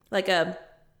Like a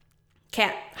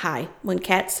cat hi, when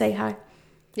cats say hi.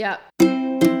 Yeah.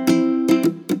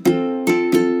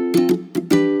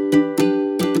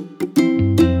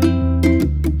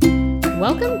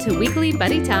 Welcome to Weekly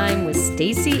Buddy Time with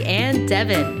Stacy and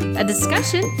Devin, a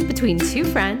discussion between two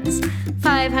friends,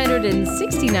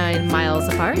 569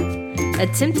 miles apart,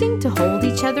 attempting to hold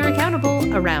each other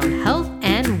accountable around health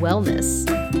and wellness.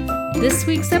 This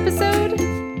week's episode,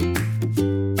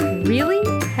 really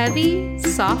heavy,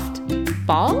 soft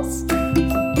balls?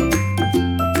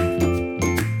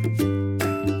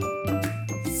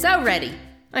 So ready.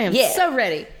 I am so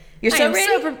ready. You're so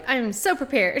ready? I am so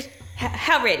prepared.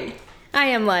 How ready? I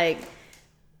am like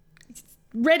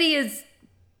ready as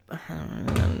I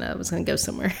don't know. I was gonna go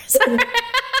somewhere. Sorry.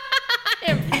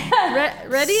 I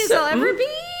am ready as I'll ever be.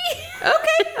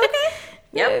 Okay.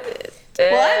 Yep.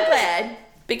 Well, I'm glad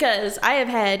because I have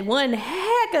had one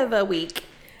heck of a week.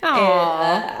 Aww.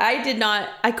 And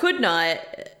I could not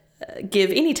give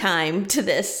any time to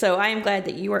this, so I am glad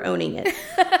that you are owning it.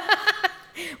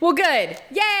 Well, good.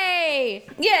 Yay!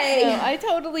 Yay! No, I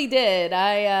totally did.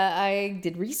 I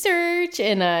did research,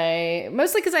 and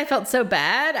mostly because I felt so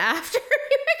bad after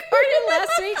we recorded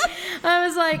last week. I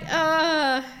was like,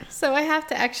 so I have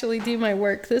to actually do my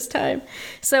work this time.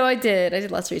 So I did. I did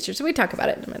lots of research. So we talk about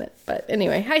it in a minute. But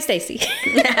anyway, hi, Stacy.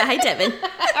 Hi, Devin.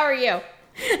 How are you?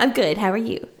 I'm good. How are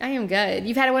you? I am good.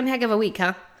 You've had one heck of a week,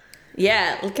 huh?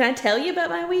 Yeah. Can I tell you about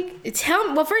my week?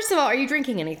 Well, first of all, are you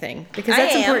drinking anything? Because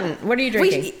that's important. What are you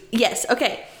drinking? Yes.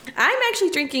 Okay. I'm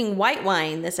actually drinking white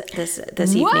wine this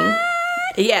evening. What?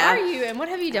 Yeah. Are you? And what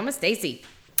have you done with Stacy?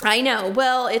 I know.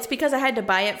 Well, it's because I had to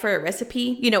buy it for a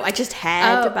recipe. You know, I just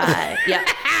had to buy it. Yeah.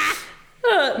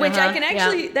 Which I can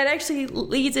actually, that actually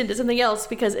leads into something else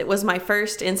because it was my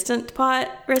first Instant Pot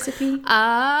recipe.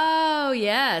 Oh,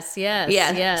 yes.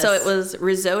 Yeah. So it was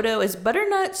risotto. It's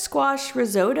butternut squash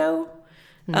risotto.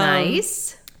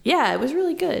 Nice. Yeah, it was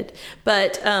really good.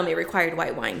 But it required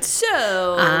white wine.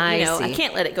 So, I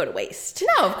can't let it go to waste.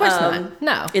 No, of course not.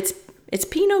 No. It's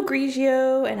Pinot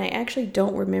Grigio, and I actually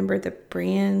don't remember the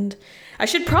brand. I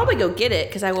should probably go get it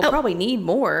because I will probably need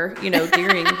more,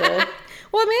 during the...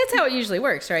 Well, I mean, that's how it usually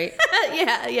works, right?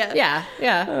 Yeah.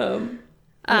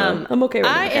 I'm okay with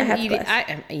it. I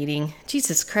am eating.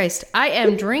 Jesus Christ. I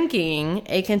am drinking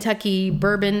a Kentucky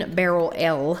bourbon barrel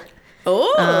ale.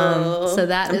 Oh. So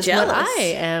that is jealous. what I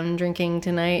am drinking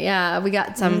tonight. Yeah, we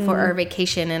got some for our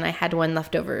vacation, and I had one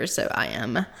left over, so I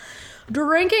am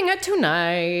drinking it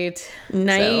tonight.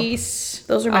 Nice.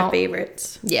 So, those are my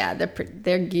favorites. Yeah, they're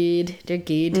good. They're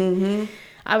good. Mm-hmm.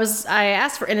 I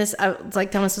asked for Ennis.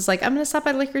 Thomas was like, I'm going to stop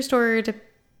by the liquor store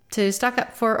to stock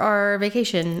up for our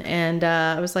vacation. And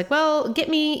I was like, well, get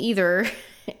me either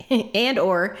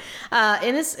or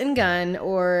Ennis and Gun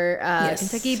or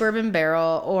Kentucky Bourbon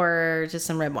Barrel or just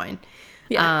some red wine.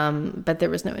 Yeah. But there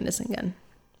was no Ennis and Gun.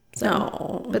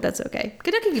 So, but that's okay.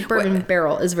 Kentucky Bourbon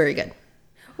Barrel is very good.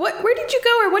 Where did you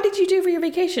go or what did you do for your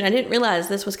vacation? I didn't realize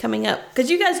this was coming up. Because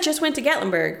you guys just went to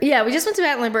Gatlinburg. Yeah, we just went to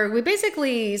Gatlinburg.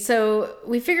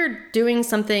 We figured doing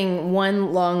something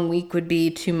one long week would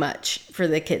be too much for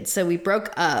the kids. So we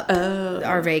broke up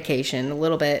our vacation a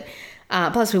little bit.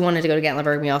 Plus we wanted to go to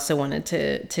Gatlinburg. We also wanted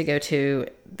to go to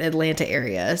the Atlanta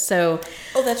area. So,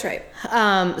 that's right.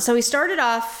 So we started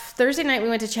off Thursday night. We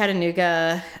went to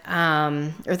Chattanooga,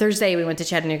 or Thursday we went to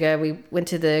Chattanooga. We went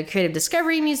to the Creative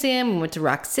Discovery Museum. We went to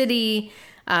Rock City.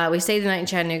 We stayed the night in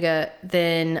Chattanooga.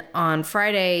 Then on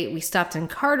Friday we stopped in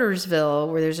Cartersville,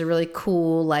 where there's a really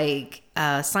cool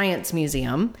science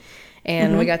museum.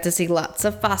 And we got to see lots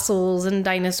of fossils and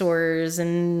dinosaurs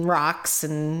and rocks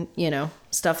and,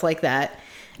 stuff like that.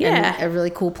 Yeah. And a really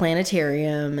cool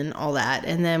planetarium and all that.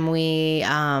 And then we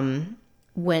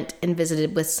went and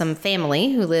visited with some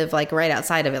family who live right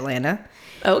outside of Atlanta.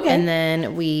 Okay. And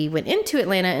then we went into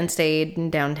Atlanta and stayed in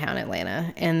downtown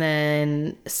Atlanta. And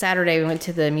then Saturday we went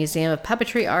to the Museum of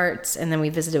Puppetry Arts. And then we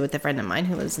visited with a friend of mine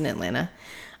who lives in Atlanta.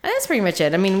 And that's pretty much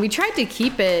it. I mean, we tried to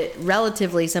keep it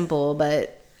relatively simple,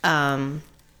 but...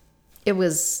 it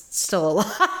was still a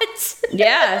lot.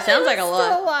 Yeah, sounds like a lot.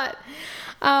 Still a lot.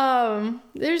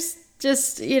 There's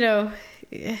just, vacations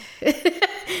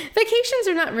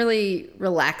are not really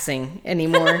relaxing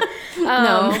anymore.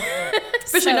 No,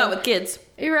 especially not with kids.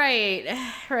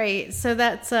 Right. So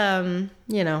that's,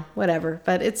 whatever,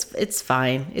 but it's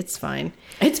fine. It's fine.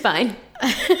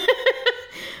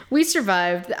 We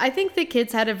survived. I think the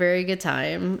kids had a very good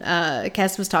time.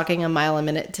 Cass was talking a mile a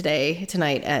minute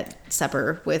tonight at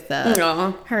supper with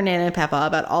her Nana and Papa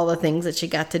about all the things that she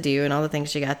got to do and all the things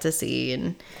she got to see.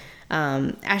 And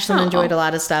Ashlyn enjoyed a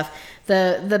lot of stuff.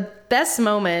 The best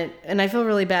moment, and I feel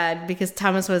really bad because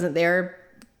Thomas wasn't there,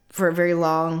 for a very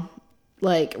long,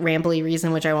 like, rambly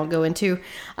reason, which I won't go into.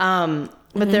 But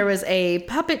there was a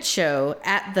puppet show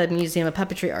at the Museum of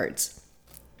Puppetry Arts.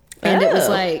 And it was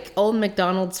like Old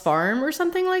MacDonald's Farm or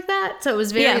something like that. So it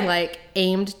was very like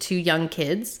aimed to young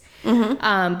kids.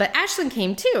 But Ashlyn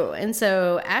came too. And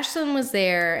so Ashlyn was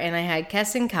there, and I had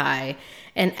Kes and Kai.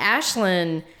 And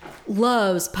Ashlyn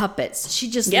loves puppets. She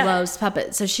just loves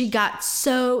puppets. So she got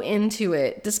so into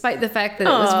it, despite the fact that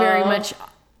it was very much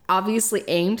obviously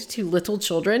aimed to little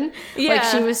children. Like,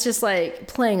 she was just like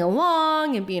playing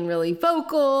along and being really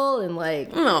vocal, and like,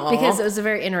 because it was a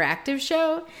very interactive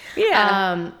show.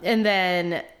 And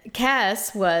then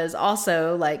Cass was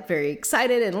also like very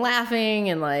excited and laughing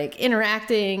and like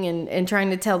interacting and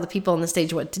trying to tell the people on the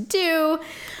stage what to do.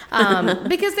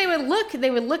 Because they would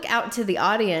look out to the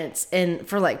audience and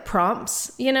for like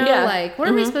prompts, you know, like, what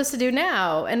are we supposed to do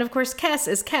now? And of course, Cass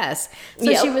is Cass.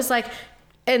 So she was like,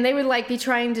 and they would like be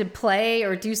trying to play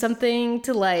or do something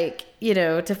to like, you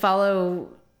know, to follow,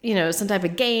 you know, some type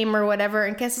of game or whatever.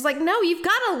 And Cass is like, no, you've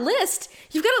got a list.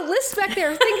 You've got a list back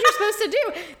there of things you're supposed to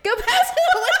do. Go past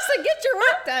the list and get your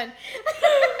work done.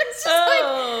 It's just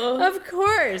like, of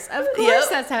course,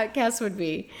 that's how Cass would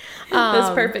be.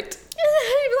 That's perfect.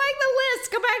 You'd like the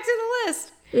list. Go back to the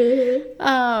list.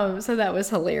 So that was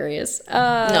hilarious.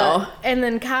 And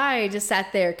then Kai just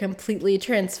sat there completely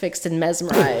transfixed and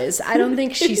mesmerized. I don't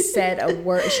think she said a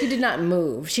word. She did not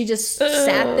move. She just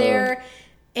sat there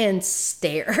and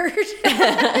stared the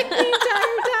entire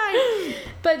time.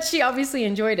 But she obviously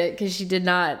enjoyed it because she did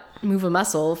not move a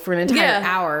muscle for an entire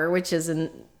hour, which is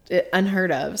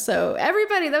unheard of. So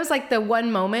everybody, that was like the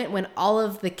one moment when all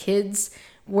of the kids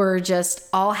were just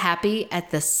all happy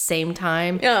at the same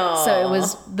time. Aww. So it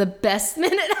was the best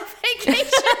minute of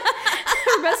vacation.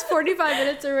 Or best 45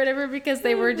 minutes or whatever, because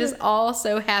they were just all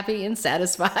so happy and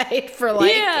satisfied for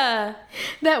like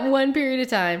that one period of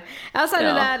time. Outside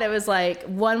of that, it was like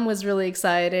one was really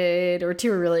excited or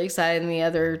two were really excited and the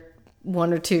other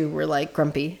one or two were like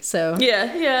grumpy. So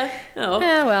yeah,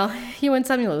 well, you win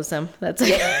some, you lose some. That's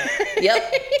it.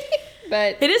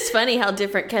 But it is funny how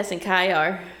different Kes and Kai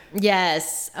are.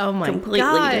 Yes. Oh my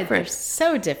God. Different. They're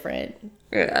so different.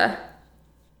 Yeah.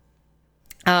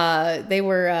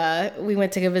 We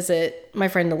went to go visit my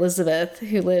friend Elizabeth,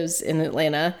 who lives in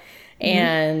Atlanta,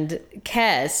 and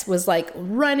Kes was like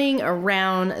running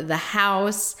around the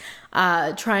house,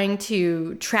 trying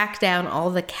to track down all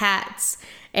the cats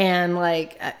and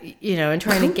like, you know, and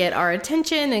trying to get our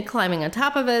attention and climbing on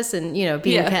top of us and, you know,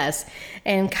 being Kes.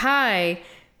 And Kai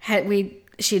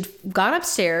she had gone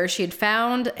upstairs. She had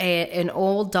found an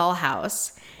old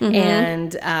dollhouse,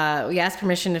 and we asked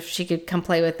permission if she could come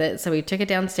play with it. So we took it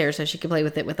downstairs so she could play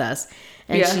with it with us.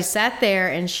 And she sat there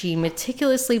and she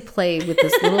meticulously played with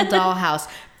this little dollhouse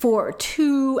for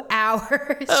 2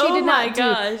 hours. She did not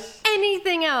do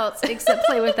anything else except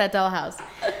play with that dollhouse.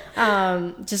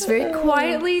 Just very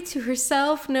quietly to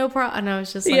herself, no problem. And I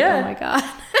was just like, oh my God.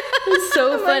 It's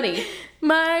so funny. Like,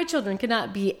 my children could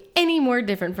not be any more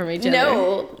different from each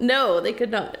other. No, they could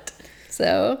not.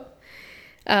 So,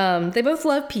 they both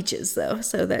love peaches, though.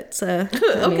 So that's I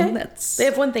mean, that's they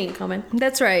have one thing in common.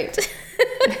 That's right.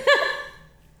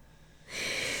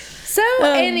 So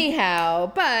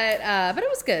anyhow, but it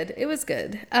was good. It was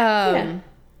good.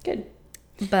 Good.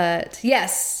 But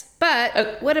yes.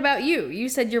 But what about you? You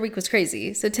said your week was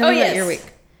crazy. So tell me about your week.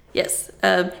 Yes.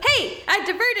 Hey, I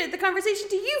diverted the conversation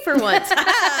to you for once.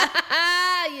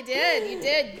 You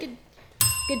did.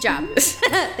 Good job.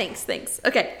 Thanks.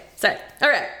 Okay. Sorry. All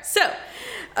right. So,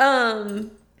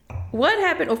 what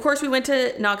happened? Of course, we went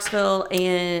to Knoxville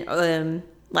and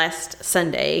last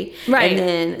Sunday, right? And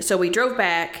then so we drove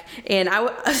back, and I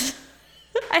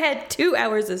had 2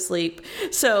 hours of sleep.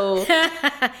 So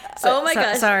oh my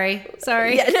gosh, sorry.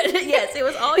 Yeah, yes, it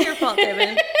was all your fault,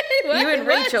 Devin. You and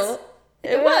Rachel.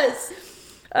 It was.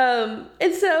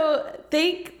 And so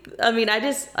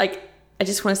I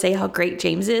just want to say how great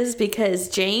James is, because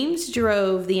James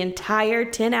drove the entire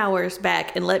 10 hours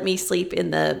back and let me sleep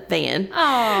in the van.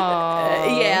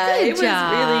 Oh, yeah, good it was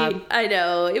job. really, I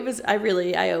know, it was,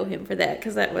 I owe him for that,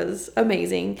 because that was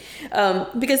amazing.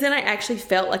 Because then I actually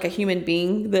felt like a human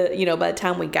being, by the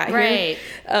time we got here.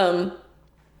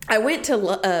 I went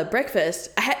to breakfast.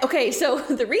 So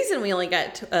the reason we only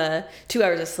got 2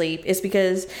 hours of sleep is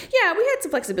because, we had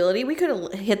some flexibility. We could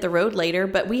have hit the road later,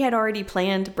 but we had already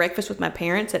planned breakfast with my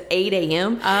parents at 8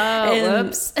 a.m. Oh,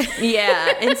 whoops.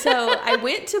 Yeah. And so I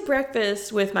went to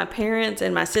breakfast with my parents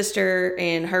and my sister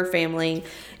and her family,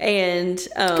 and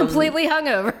completely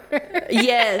hungover.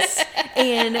 Yes.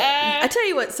 And I tell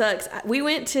you what sucks. We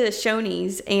went to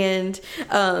Shoney's, and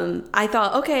I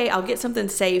thought, okay, I'll get something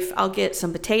safe. I'll get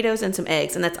some potatoes potatoes and some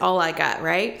eggs, and that's all I got,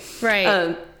 right?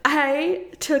 Right. I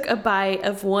took a bite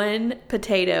of one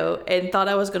potato and thought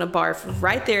I was going to barf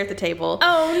right there at the table.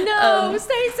 Oh, no,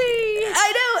 Stacey.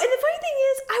 I know. And the funny thing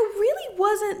is, I really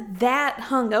wasn't that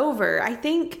hungover. I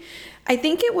think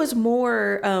it was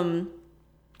more...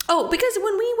 because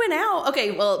when we went out,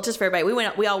 okay, well, just for everybody,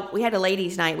 we had a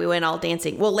ladies' night. We went all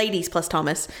dancing. Well, ladies plus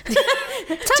Thomas.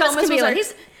 Thomas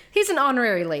Camila, he's an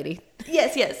honorary lady.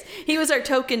 Yes. He was our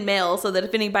token male, so that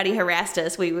if anybody harassed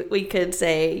us, we could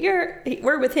say,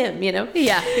 we're with him, you know?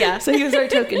 Yeah. So he was our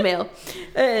token male.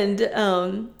 And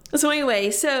so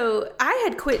anyway, so I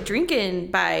had quit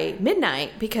drinking by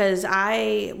midnight because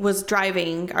I was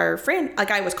driving our friend,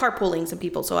 like I was carpooling some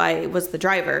people, so I was the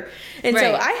driver. And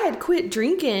so I had quit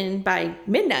drinking by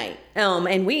midnight,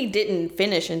 and we didn't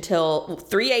finish until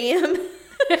 3 a.m.,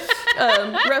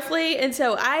 roughly. And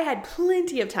so I had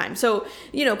plenty of time. So,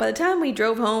 by the time we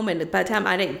drove home, and by the time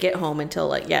I didn't get home until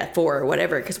 4 or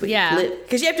whatever, because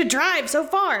you have to drive so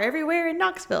far everywhere in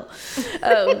Knoxville.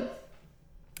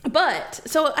 But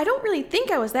so I don't really think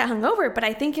I was that hungover, but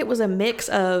I think it was a mix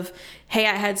of, hey,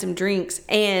 I had some drinks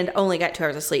and only got 2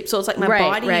 hours of sleep. So it's like my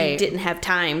body didn't have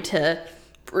time to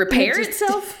repair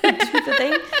itself to the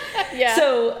thing. Yeah.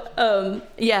 So,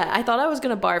 I thought I was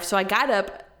going to barf. So I got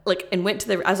up and went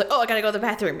to I was like, oh, I got to go to the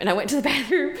bathroom. And I went to the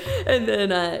bathroom and then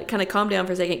kind of calmed down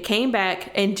for a second, came back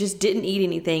and just didn't eat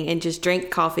anything and just drank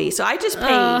coffee. So I just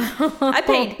I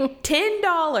paid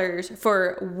 $10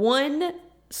 for 1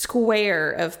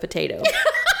 square of potato.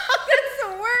 That's the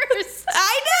worst.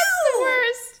 I know.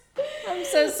 That's the worst. I'm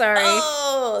so sorry.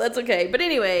 Oh, that's okay. But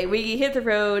anyway, we hit the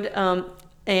road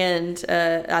and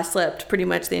I slept pretty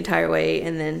much the entire way.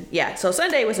 And then, so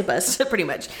Sunday was a bust, pretty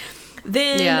much.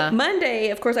 Then Monday,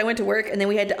 of course, I went to work and then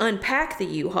we had to unpack the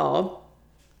U-Haul.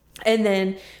 And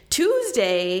then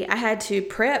Tuesday, I had to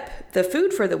prep the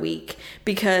food for the week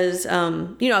because,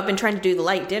 I've been trying to do the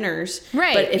light dinners.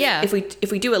 Right. But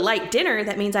if we do a light dinner,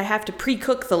 that means I have to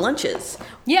pre-cook the lunches.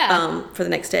 Yeah. For the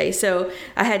next day. So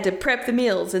I had to prep the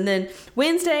meals. And then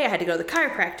Wednesday, I had to go to the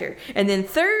chiropractor. And then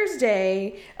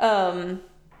Thursday, I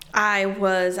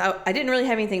didn't really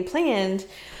have anything planned.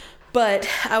 But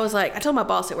I was like, I told my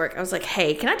boss at work, I was like,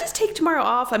 hey, can I just take tomorrow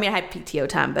off? I mean, I had PTO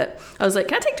time, but I was like,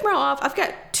 can I take tomorrow off? I've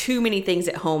got too many things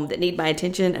at home that need my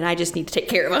attention, and I just need to take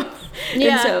care of them.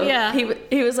 Yeah, and so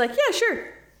he was like, yeah, sure.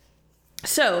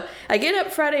 So I get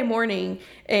up Friday morning,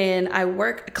 and I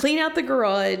clean out the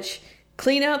garage,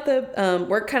 clean out the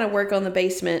work on the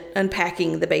basement,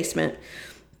 unpacking the basement.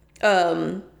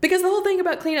 Because the whole thing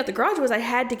about cleaning out the garage was I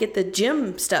had to get the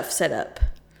gym stuff set up.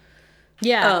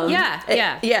 Yeah.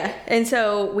 And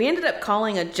so we ended up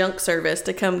calling a junk service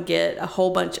to come get a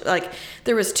whole bunch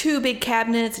there was 2 big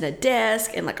cabinets and a desk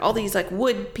and all these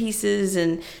wood pieces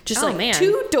and just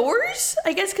 2 doors,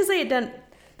 I guess, because they had done,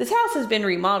 this house has been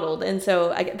remodeled. And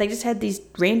so they just had these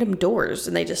random doors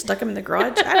and they just stuck them in the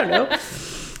garage. I don't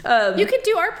know. You could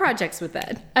do art projects with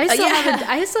that. I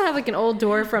still have an old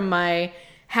door from my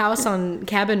house on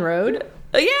Cabin Road.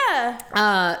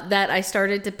 That I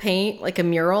started to paint a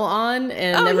mural on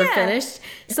and never finished.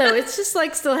 So it's just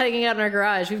still hanging out in our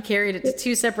garage. We've carried it to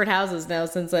 2 separate houses now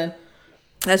since then.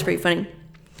 That's pretty funny.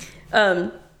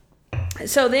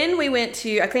 So then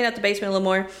I cleaned out the basement a little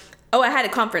more. Oh, I had a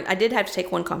conference. I did have to take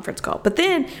 1 conference call. But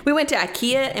then we went to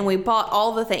IKEA and we bought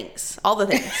all the things.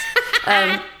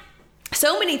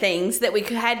 So many things that we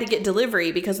had to get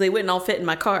delivery because they wouldn't all fit in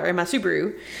my car, in my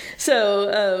Subaru.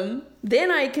 So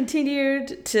then I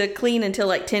continued to clean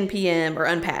until 10 p.m. or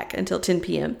unpack until 10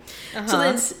 p.m. So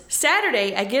then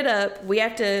Saturday I get up. We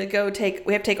have to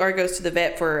take Argos to the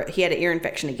vet he had an ear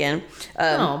infection again.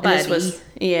 Buddy.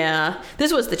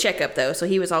 This was the checkup though, so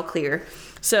he was all clear.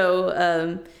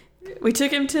 So we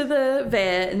took him to the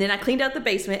vet, and then I cleaned out the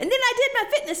basement, and then I did my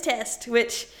fitness test,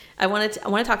 which I want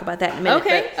to talk about that in a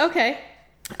minute. Okay.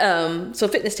 So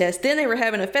fitness test. Then they were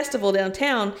having a festival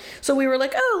downtown, so we were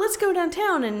like, oh, let's go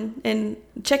downtown and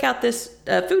check out this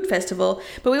food festival.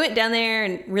 But we went down there,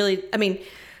 and really, I mean,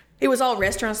 it was all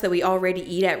restaurants that we already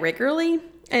eat at regularly,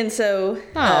 and so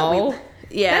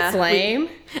that's lame.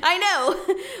 I know.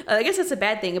 I guess that's a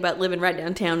bad thing about living right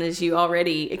downtown is you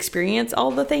already experience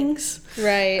all the things.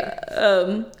 Right.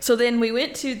 So then we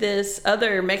went to this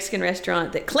other Mexican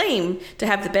restaurant that claimed to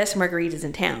have the best margaritas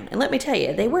in town. And let me tell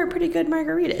you, they were pretty good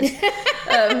margaritas.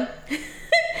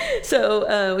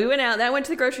 So we went out. Then I went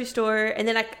to the grocery store. And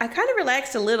then I kind of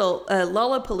relaxed a little.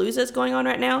 Lollapalooza is going on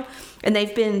right now. And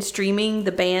they've been streaming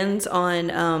the bands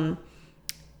on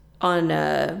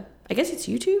I guess it's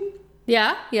YouTube.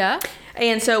 Yeah.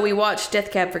 And so we watched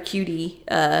Death Cab for Cutie,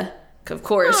 of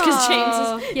course, because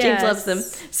James loves them.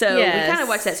 So we kind of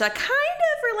watched that. So I kind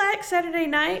of relaxed Saturday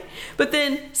night. But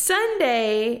then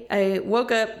Sunday, I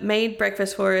woke up, made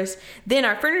breakfast for us. Then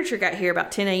our furniture got here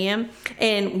about 10 a.m.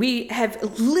 And we have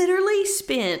literally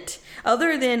spent,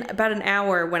 other than about an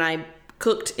hour when I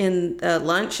cooked in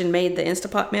lunch and made the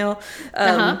Instapot meal,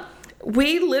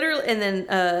 we literally, and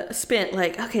then spent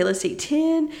like, okay, let's see,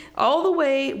 10, all the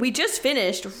way. We just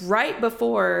finished right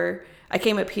before I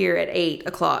came up here at 8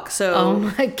 o'clock. So, oh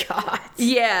my God.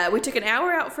 Yeah, we took an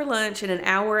hour out for lunch and an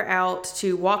hour out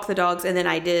to walk the dogs. And then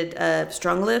I did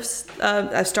strong lifts.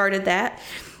 I started that.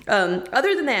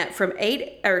 Other than that, from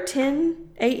 10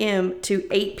 a.m. to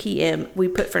 8 p.m., we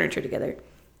put furniture together.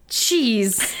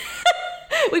 Jeez.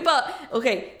 We bought,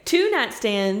 2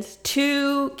 nightstands,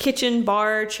 2 kitchen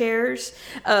bar chairs,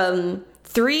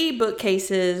 3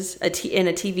 bookcases, and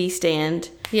a TV stand.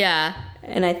 Yeah.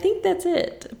 And I think that's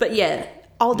it. But yeah,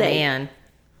 all day. Man.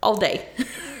 All day.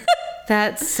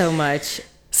 That's so much.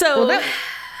 So that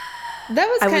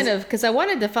was kind of, because I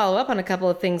wanted to follow up on a couple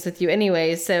of things with you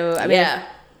anyway. So, I mean, yeah.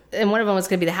 And one of them was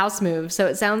going to be the house move. So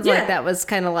it sounds like that was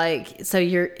kind of like, so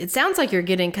it sounds like you're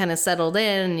getting kind of settled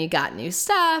in and you got new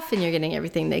stuff and you're getting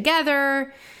everything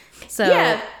together.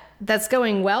 So that's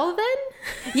going well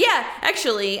then? Yeah,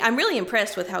 actually, I'm really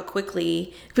impressed with how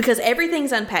quickly, because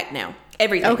everything's unpacked now.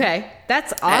 Everything. Okay,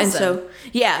 that's awesome.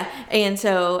 And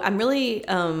so I'm really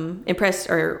impressed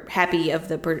or happy of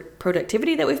the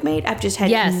productivity that we've made. I've just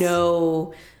had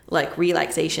no like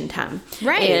relaxation time.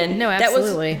 Right. And no,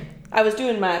 absolutely. I was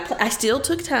doing I still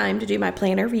took time to do my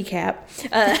planner recap.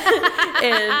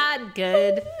 And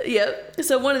good. Yep.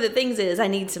 So one of the things is I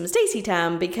need some Stacy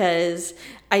time because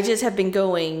I just have been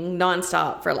going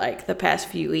nonstop for like the past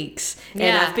few weeks.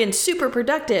 And I've been super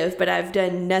productive, but I've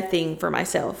done nothing for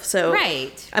myself. So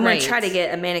I'm going to try to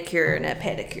get a manicure and a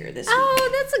pedicure this week. Oh,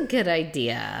 that's a good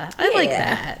idea. I like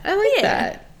that. I like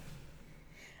that.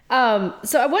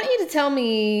 So I want you to tell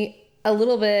me a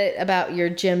little bit about your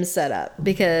gym setup,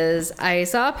 because I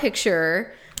saw a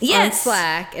picture on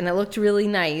Slack and it looked really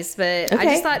nice, but I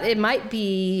just thought it might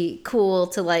be cool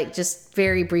to like just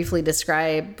very briefly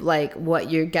describe like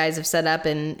what you guys have set up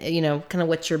and, you know, kind of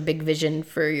what's your big vision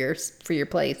for your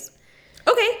place.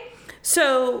 Okay.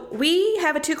 So we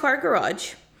have a 2-car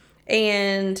garage,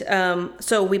 and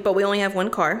but we only have 1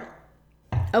 car.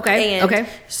 Okay. And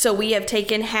so we have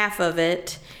taken half of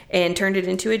it and turned it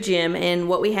into a gym. And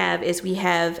what we have is we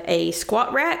have a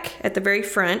squat rack at the very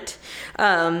front.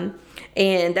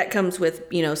 And that comes with,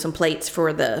 you know, some plates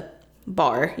for the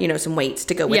bar, you know, some weights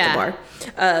to go with the bar.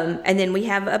 And then we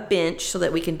have a bench so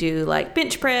that we can do like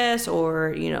bench press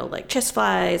or, you know, like chest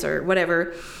flies or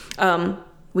whatever.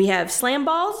 We have slam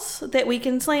balls that we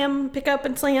can pick up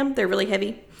and slam. They're really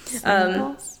heavy. Slam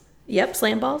balls? Yep,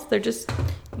 slam balls.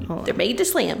 They're made to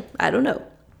slam. I don't know.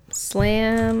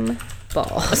 Slam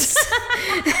balls.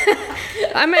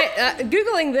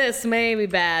 Googling this may be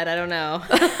bad. I don't know.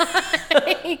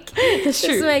 That's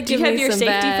true. Do you have your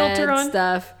safety filter on?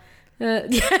 Stuff. I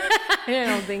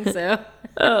don't think so.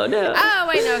 Oh no. Oh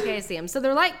wait, no. Okay, I see them. So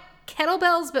they're like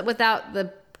kettlebells, but without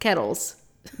the kettles.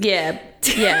 Yeah.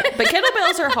 But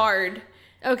kettlebells are hard.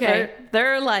 Okay.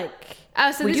 They're like. Oh,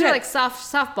 so these are like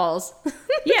softballs.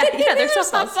 Yeah, they're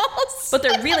softballs. But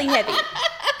they're really heavy.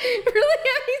 Really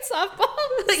heavy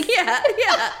softballs? Yeah,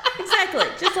 exactly.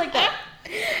 Just like that.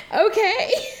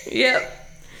 Okay. Yep.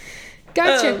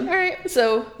 Gotcha. All right.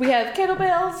 So we have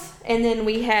kettlebells, and then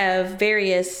we have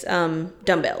various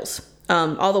dumbbells,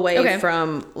 all the way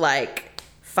from like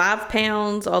 5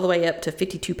 pounds all the way up to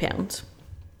 52 pounds.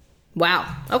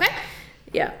 Wow. Okay.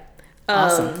 Yeah.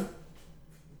 Awesome.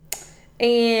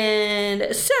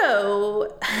 And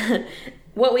so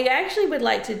what we actually would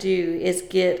like to do is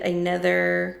get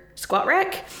another squat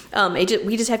rack.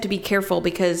 We just have to be careful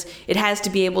because it has to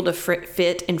be able to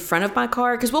fit in front of my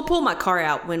car, because we'll pull my car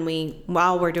out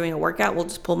while we're doing a workout. We'll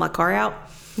just pull my car out.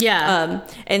 Yeah.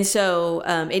 And so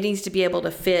it needs to be able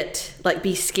to fit, like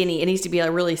be skinny. It needs to be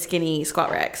a really skinny squat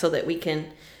rack so that we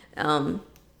can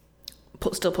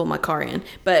still pull my car in.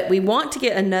 But we want to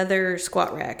get another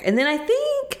squat rack. And then I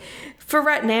think for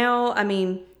right now, I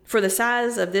mean, for the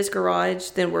size of this garage,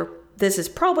 this is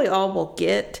probably all we'll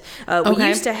get. We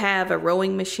used to have a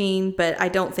rowing machine, but I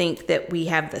don't think that we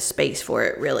have the space for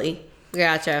it really.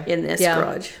 Gotcha. In this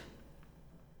garage.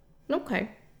 Okay.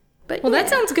 But that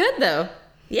sounds good though.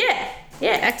 Yeah.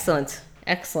 Excellent.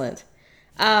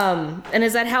 And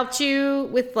has that helped you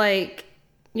with like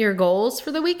your goals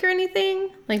for the week or anything?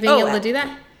 Like being able to do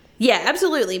that? Yeah,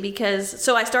 absolutely. Because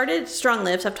I started Strong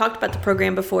Lifts. I've talked about the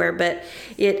program before, but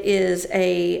it is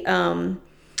a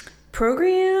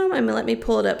program. I mean, let me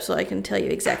pull it up so I can tell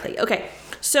you exactly. Okay.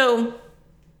 So,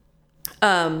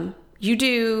 you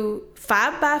do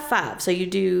 5 by 5. So you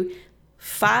do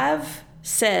 5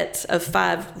 sets of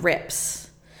 5 reps.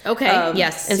 Okay.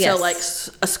 Yes. And so like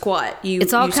a squat,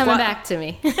 it's all coming back to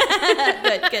me.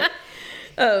 Good.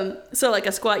 So like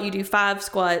a squat, you do 5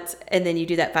 squats and then you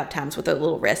do that 5 times with a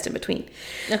little rest in between.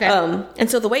 Okay. And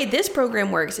so the way this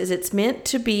program works is it's meant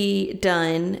to be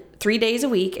done 3 days a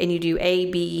week, and you do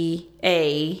A, B,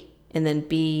 A, and then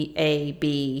B, A,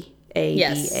 B, A,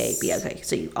 yes. B, A, B. Okay.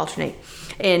 So you alternate.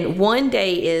 And one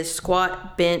day is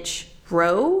squat, bench,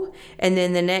 row. And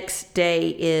then the next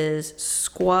day is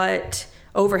squat,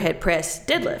 overhead press,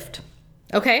 deadlift.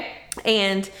 Okay.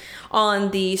 And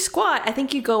on the squat, I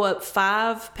think you go up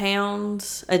 5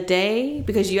 pounds a day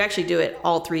because you actually do it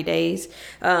all 3 days.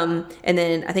 And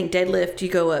then I think deadlift, you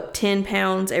go up 10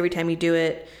 pounds every time you do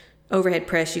it. Overhead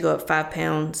press, you go up 5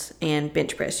 pounds. And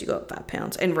bench press, you go up 5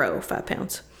 pounds. And row, 5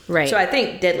 pounds. Right. So I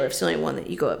think deadlift's the only one that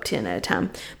you go up 10 at a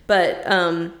time. But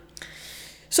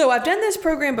so I've done this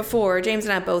program before, James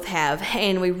and I both have,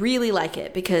 and we really like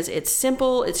it because it's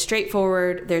simple, it's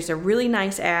straightforward. There's a really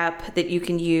nice app that you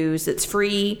can use that's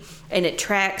free, and it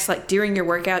tracks, like during your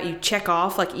workout, you check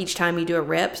off like each time you do a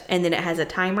rep, and then it has a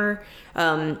timer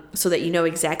so that you know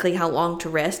exactly how long to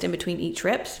rest in between each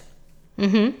reps.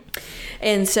 Mm-hmm.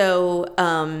 And so...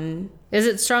 is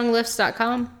it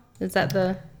stronglifts.com? Is that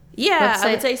the Yeah, website?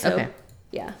 I would say so. Okay.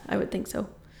 Yeah, I would think so.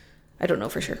 I don't know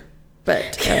for sure.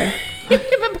 But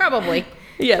but probably.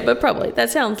 Yeah, but probably. That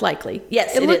sounds likely.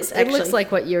 Yes, it is, It looks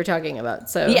like what you're talking about.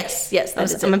 So yes, that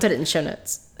is I'm going to put it in show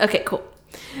notes. Okay, cool.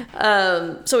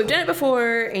 So we've done it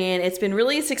before, and it's been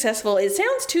really successful. It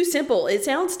sounds too simple. It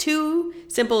sounds too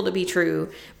simple to be true,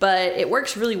 but it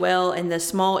works really well. And the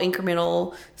small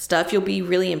incremental stuff, you'll be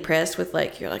really impressed with.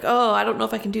 Like, you're like, oh, I don't know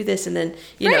if I can do this, and then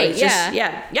you know, it's just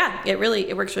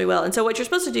it works really well. And so what you're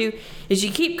supposed to do is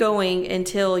you keep going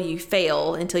until you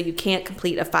fail, until you can't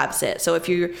complete a 5 set. So if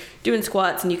you're doing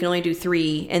squats and you can only do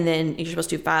 3, and then you're supposed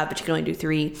to do 5, but you can only do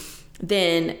 3.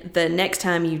 Then the next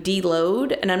time you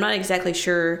deload, and I'm not exactly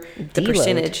sure the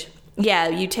percentage. Yeah,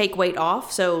 you take weight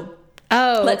off. So,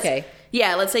 okay.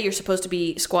 Yeah, let's say you're supposed to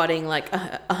be squatting like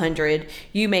 100.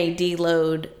 You may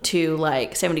deload to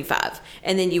like 75,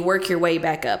 and then you work your way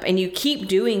back up, and you keep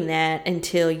doing that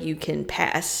until you can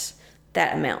pass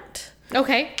that amount.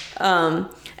 Okay.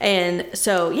 And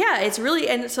so, yeah, it's really,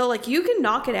 and so like you can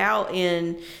knock it out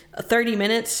in 30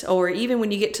 minutes, or even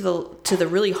when you get to the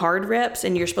really hard reps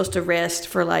and you're supposed to rest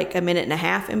for like a minute and a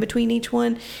half in between each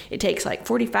one, it takes like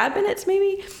 45 minutes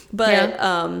maybe. But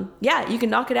yeah, you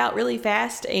can knock it out really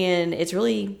fast, and it's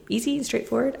really easy and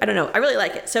straightforward. I don't know. I really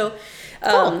like it. So,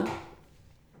 cool.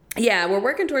 Yeah, we're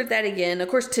working towards that again. Of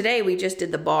course, today we just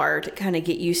did the bar to kind of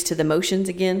get used to the motions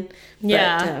again.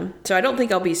 Yeah. But, so I don't think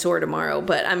I'll be sore tomorrow,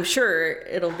 but I'm sure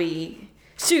it'll be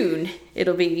soon.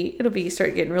 It'll be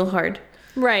start getting real hard.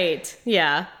 Right.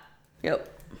 Yeah.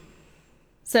 Yep.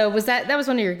 So was that was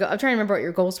one of your? I'm trying to remember what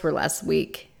your goals were last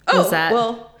week. Oh,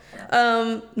 well,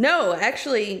 no,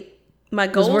 actually, my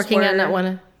goals was working were, on that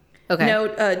one. Okay.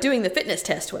 No, doing the fitness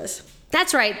test was.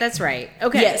 That's right.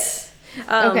 Okay. Yes.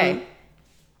 Okay.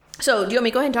 So, do you want me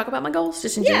to go ahead and talk about my goals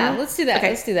just in general? Yeah, let's do that. Okay.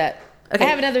 Let's do that. Okay. I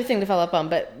have another thing to follow up on,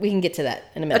 but we can get to that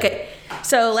in a minute. Okay.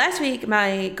 So, last week,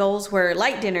 my goals were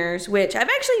light dinners, which I've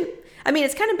actually, I mean,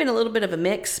 it's kind of been a little bit of a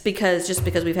mix because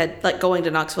we've had, like, going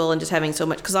to Knoxville and just having so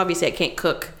much, because obviously I can't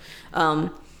cook or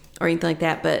anything like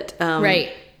that, but...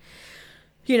 right.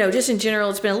 You know, just in general,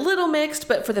 it's been a little mixed,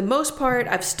 but for the most part,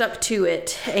 I've stuck to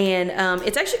it. And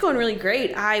it's actually going really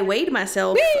great. I weighed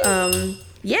myself...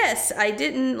 Yes, I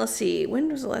didn't. Let's see.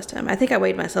 When was the last time? I think I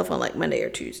weighed myself on like Monday or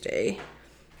Tuesday.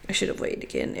 I should have weighed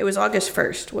again. It was August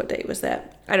 1st. What day was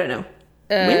that? I don't know.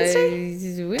 Wednesday?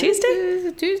 Tuesday?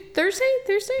 Thursday?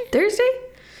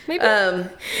 Maybe. Maybe. I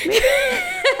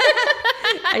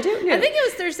don't know. I think it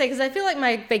was Thursday because I feel like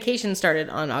my vacation started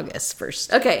on August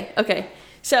 1st. Okay.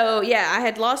 So, yeah, I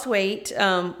had lost weight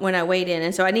when I weighed in,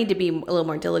 and so I need to be a little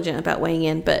more diligent about weighing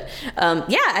in. But,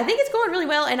 yeah, I think it's going really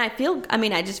well, and I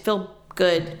just feel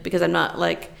good because I'm not,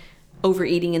 like,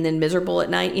 overeating and then miserable at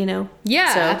night, you know?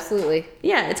 Yeah, so, absolutely.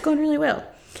 Yeah, it's going really well.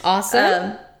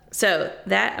 Awesome. So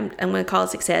that I'm going to call a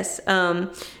success.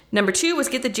 Number 2 was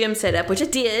get the gym set up, which I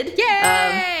did.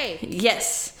 Yay!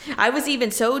 Yes. I was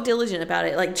even so diligent about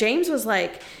it. Like, James was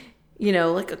like... You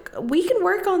know, like, we can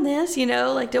work on this, you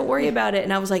know, like, don't worry about it.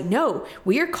 And I was like, no,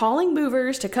 we are calling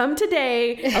movers to come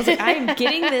today. I was like, I am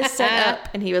getting this set up.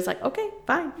 And he was like, okay,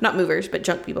 fine. Not movers, but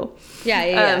junk people.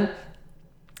 Yeah.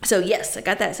 So, yes, I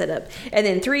got that set up. And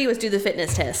then 3 was do the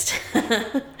fitness test.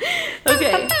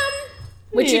 Okay.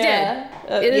 Which you did.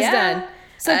 It is done.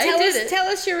 So tell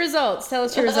us your results.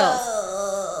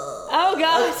 Oh,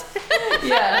 God.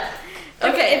 Yeah.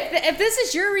 Okay. If this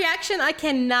is your reaction, I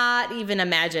cannot even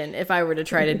imagine if I were to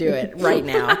try to do it right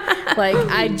now. Like,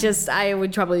 I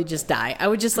would probably just die. I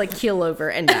would just like keel over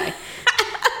and die.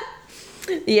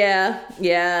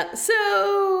 Yeah.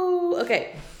 So,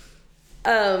 okay.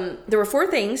 There were 4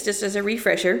 things, just as a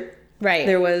refresher. Right.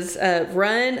 There was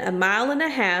run 1.5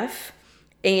 miles,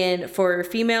 and for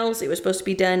females, it was supposed to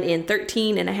be done in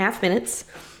 13.5 minutes.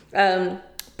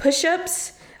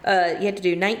 Push-ups, you had to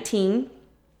do 19.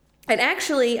 And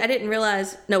actually, I didn't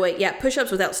realize, push-ups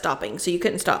without stopping, so you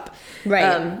couldn't stop.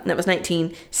 Right. That was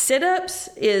 19. Sit-ups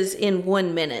is in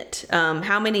 1 minute.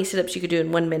 How many sit-ups you could do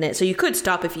in 1 minute. So you could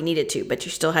stop if you needed to, but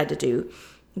you still had to do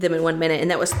them in 1 minute,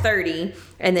 and that was 30.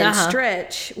 And then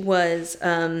stretch was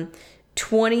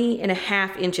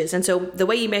 20.5 inches. And so the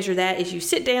way you measure that is you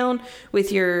sit down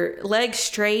with your legs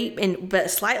straight but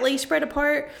slightly spread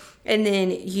apart, and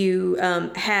then you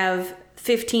have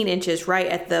 15 inches right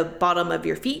at the bottom of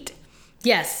your feet.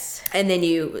 Yes. And then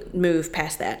you move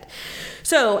past that.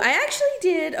 So I actually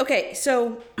did,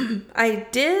 I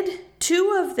did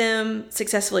 2 of them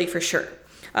successfully for sure.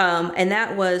 And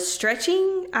that was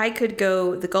stretching.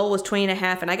 The goal was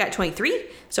 20.5 and I got 23.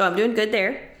 So I'm doing good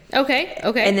there. Okay.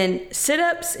 And then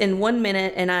sit-ups in 1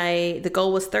 minute, and the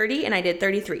goal was 30 and I did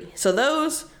 33. So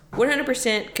those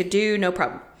 100% could do no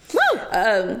problem. Woo!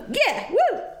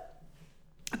 Woo!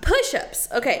 Push-ups.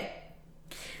 Okay.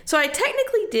 So I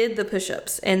technically did the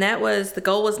push-ups, and the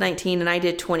goal was 19 and I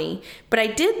did 20, but I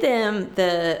did them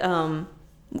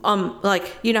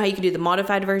like, you know how you can do the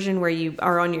modified version where you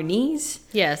are on your knees?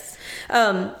 Yes.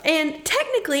 And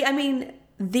technically, I mean,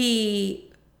 the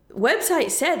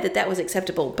website said that was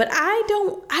acceptable, but I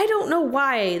don't know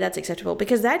why that's acceptable,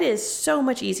 because that is so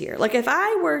much easier. Like, if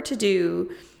I were to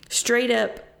do straight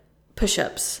up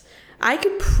push-ups, I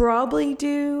could probably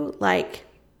do like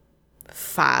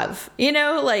 5,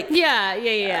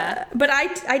 but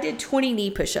I did 20 knee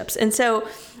push-ups, and so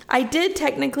I did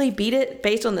technically beat it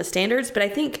based on the standards. But I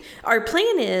think our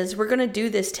plan is we're going to do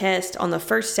this test on the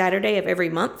first Saturday of every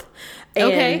month.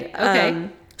 And, okay.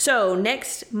 So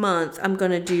next month I'm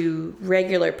going to do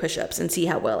regular push-ups and see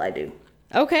how well I do.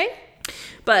 Okay.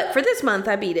 But for this month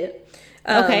I beat it.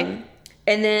 Okay.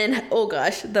 And then, oh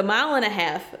gosh, the 1.5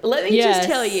 miles. Let me just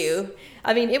tell you,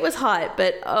 I mean, it was hot,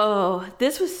 but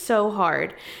this was so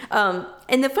hard.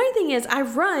 And the funny thing is, I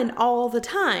run all the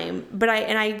time, but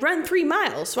I run 3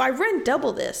 miles, so I run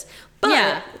double this.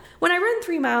 But when I run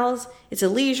 3 miles, it's a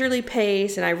leisurely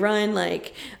pace, and I run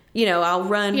I'll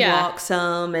walk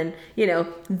some, and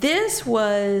this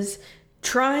was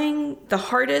trying the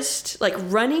hardest, like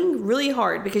running really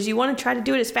hard, because you want to try to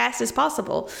do it as fast as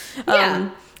possible.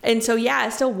 And so,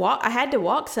 I had to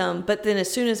walk some, but then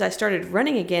as soon as I started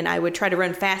running again, I would try to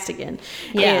run fast again.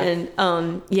 Yeah. And,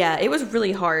 it was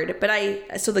really hard, but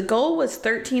so the goal was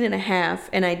 13.5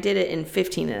 and I did it in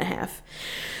 15.5.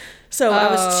 So I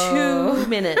was 2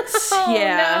 minutes. Oh,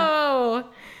 yeah. No.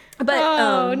 But,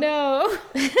 no.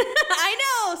 I know.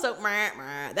 So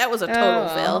that was a total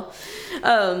fail.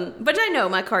 But I know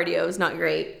my cardio is not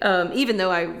great. Even though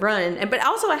I run, but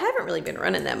also I haven't really been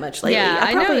running that much lately. Yeah,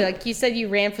 I know. Like you said, you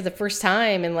ran for the first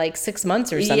time in like 6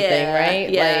 months or something,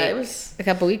 right? Yeah, it was a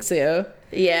couple weeks ago.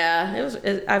 Yeah,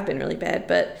 I've been really bad,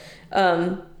 but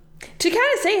to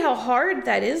kind of say how hard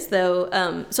that is,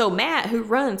 though. So Matt, who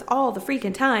runs all the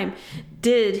freaking time,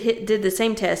 did the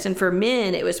same test, and for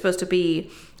men, it was supposed to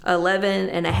be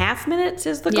 11.5 minutes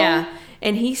is the goal. Yeah.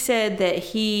 And he said that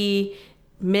he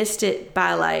missed it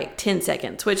by like 10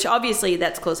 seconds, which obviously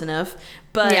that's close enough.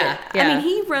 But I mean,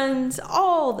 he runs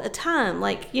all the time.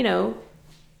 Like,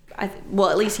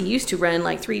 at least he used to run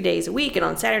like 3 days a week. And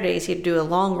on Saturdays he'd do a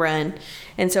long run.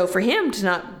 And so for him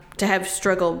to have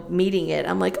struggle meeting it,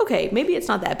 I'm like, okay, maybe it's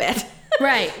not that bad.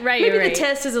 Right. Maybe the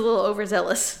test is a little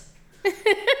overzealous.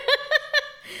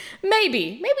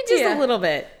 Maybe just a little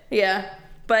bit. Yeah.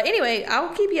 But anyway,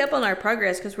 I'll keep you up on our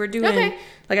progress, because we're doing,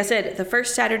 like I said, the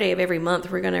first Saturday of every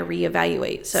month, we're going to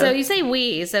reevaluate. So you say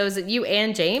we. So is it you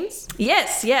and James?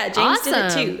 Yes. Yeah. James did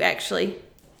it too, actually.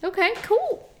 Okay,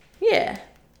 cool. Yeah.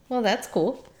 Well, that's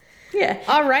cool. Yeah.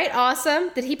 All right.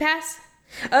 Awesome. Did he pass?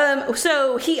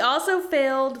 So he also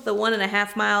failed the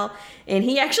 1.5 mile, and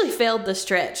he actually failed the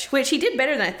stretch, which he did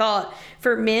better than I thought.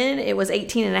 For men, it was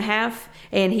 18.5,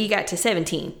 and he got to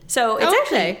 17. So it's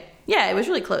actually... Yeah, it was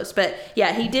really close. But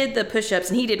yeah, he did the push-ups,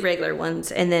 and he did regular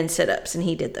ones, and then sit-ups, and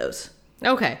he did those.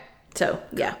 Okay. So,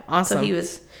 yeah. Awesome. So he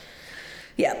was...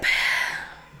 Yep.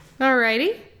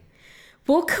 Alrighty.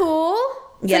 Well, cool.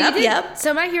 Yep.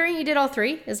 So am I hearing you did all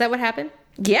 3? Is that what happened?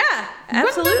 Yeah,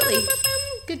 absolutely.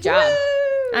 Good job.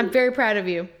 Woo! I'm very proud of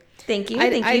you. Thank you. I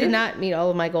did not meet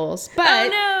all of my goals. But oh,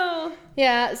 no.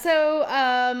 Yeah,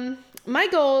 so my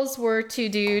goals were to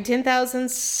do 10,000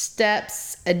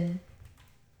 steps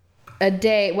a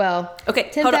day. Well, okay,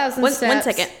 10,000 steps.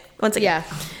 One second. Yeah.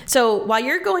 So while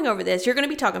you're going over this, you're going to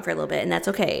be talking for a little bit, and that's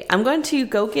okay. I'm going to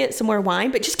go get some more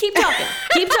wine, but just keep talking.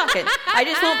 Keep talking. I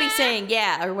just won't be saying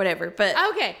yeah or whatever. But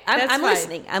okay, I'm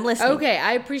listening. I'm listening. Okay,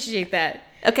 I appreciate that.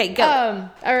 Okay, go.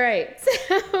 All right.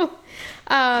 So,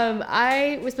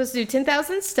 I was supposed to do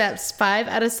 10,000 steps 5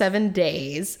 out of 7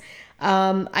 days.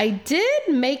 I did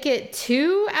make it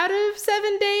 2 out of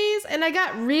 7 days, and I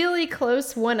got really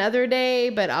close one other day,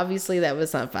 but obviously that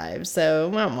was not 5.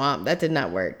 So, that did not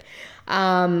work.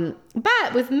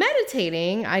 But with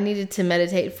meditating, I needed to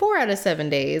meditate 4 out of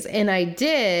 7 days, and I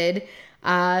did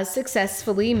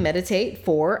successfully meditate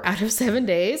 4 out of 7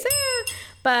 days.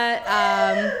 But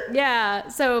yeah,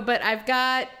 but I've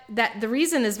got that. The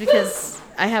reason is because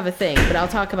I have a thing, but I'll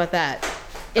talk about that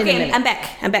in a minute. I'm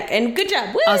back, and good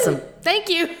job. Woo! Awesome. Thank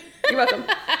you. You're welcome.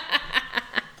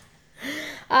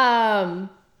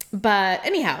 But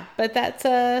anyhow, that's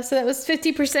so that was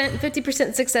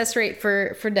 50% success rate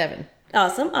for Devin.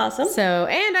 Awesome. So,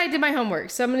 and I did my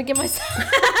homework, so I'm gonna give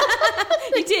myself.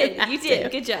 You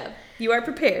did. Good job. You are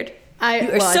prepared.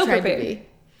 You are so prepared.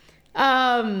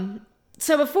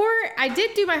 So before I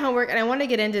did do my homework, and I want to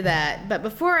get into that, but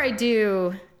before I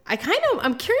do,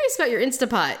 I'm curious about your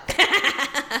Instapot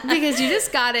because you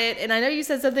just got it, and I know you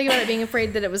said something about it being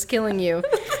afraid that it was killing you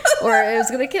or it was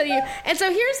going to kill you. And so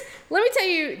let me tell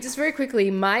you just very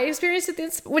quickly my experience with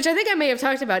this, which I think I may have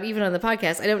talked about even on the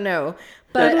podcast. I don't know.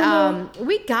 But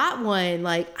we got one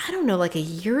like a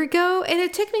year ago, and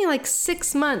it took me like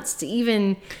 6 months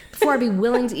before I'd be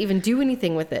willing to even do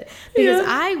anything with it because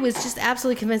I was just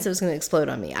absolutely convinced it was going to explode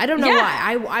on me. I don't know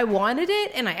why. I wanted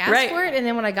it and I asked for it, and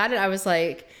then when I got it, I was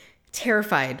like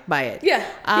terrified by it.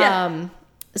 Yeah.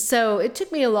 So it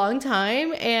took me a long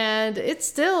time, and it's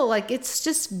still like it's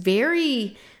just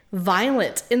very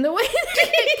violent in the way that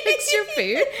it cooks your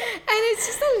food, and it's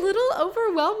just a little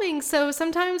overwhelming. So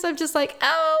sometimes I'm just like,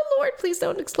 oh Lord, please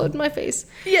don't explode in my face.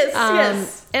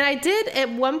 Yes. And I did at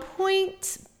one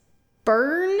point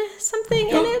burn something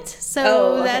in it,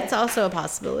 so that's also a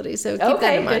possibility. So keep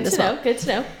that in mind as well. Good to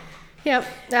know. Yep.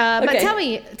 But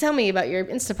tell me about your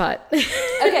Instapot.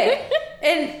 Okay.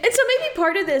 And so maybe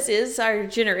part of this is our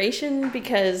generation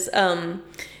because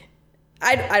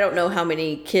I don't know how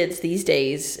many kids these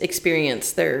days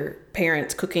experience their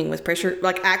parents cooking with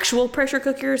actual pressure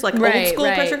cookers, like old school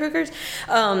pressure cookers.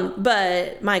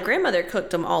 But my grandmother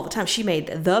cooked them all the time. She made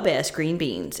the best green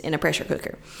beans in a pressure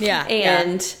cooker. Yeah.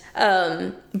 And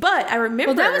but I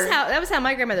remember that was how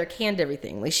my grandmother canned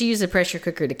everything. Like she used a pressure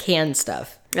cooker to can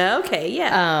stuff. Okay,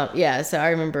 yeah. So I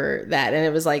remember that, and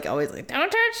it was like always like, don't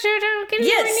touch it, don't get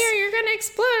anywhere near, you're gonna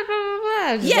explode, blah blah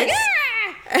blah. Yes. Like,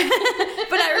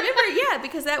 but I remember,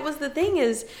 because that was the thing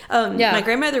is, my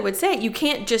grandmother would say you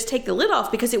can't just take the lid off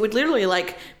because it would literally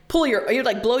like you'd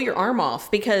like blow your arm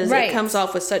off because it comes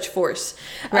off with such force.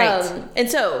 Right. And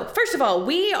so, first of all,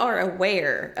 we are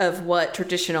aware of what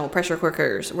traditional pressure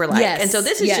cookers were like, and so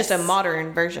this is just a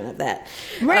modern version of that.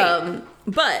 Right.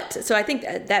 But so I think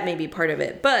that may be part of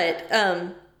it. But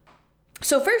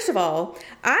so first of all,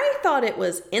 I thought it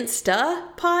was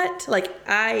Instapot, like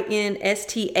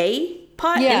INSTA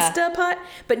pot, Instapot,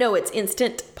 but no, it's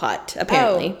Instant Pot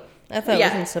apparently. Oh, I thought it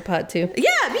was Instapot too.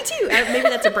 Yeah, me too. Maybe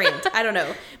that's a brand. I don't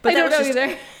know. But I don't know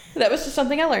either. That was just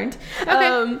something I learned.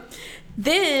 Okay.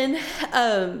 Then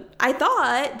I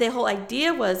thought the whole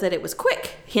idea was that it was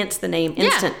quick, hence the name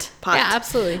Instant Pot. Yeah,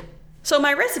 absolutely. So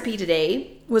my recipe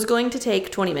today was going to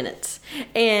take 20 minutes.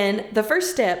 And the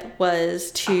first step was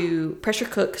to pressure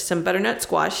cook some butternut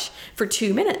squash for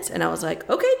 2 minutes. And I was like,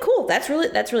 okay, cool. That's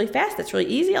really fast. That's really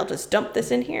easy. I'll just dump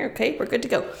this in here. Okay, we're good to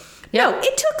go. Yeah. No,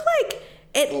 it took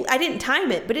I didn't time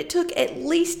it, but it took at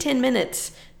least 10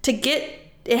 minutes to get,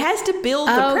 it has to build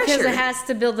the pressure. Because it has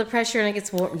to build the pressure and it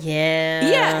gets warm. Yeah.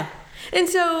 Yeah. And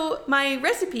so my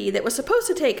recipe that was supposed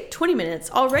to take 20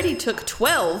 minutes already took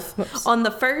 12 on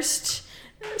the first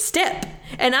step.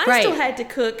 And I still had to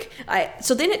cook.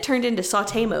 So then it turned into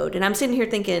saute mode. And I'm sitting here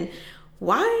thinking,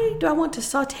 why do I want to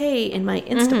saute in my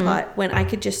Instapot when I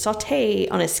could just saute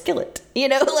on a skillet? You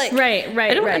know, like,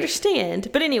 I don't understand.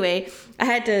 But anyway, I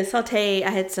had to saute. I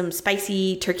had some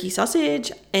spicy turkey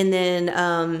sausage, and then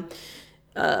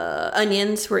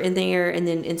onions were in there, and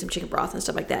then in some chicken broth and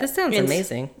stuff like that. This sounds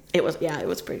amazing. It was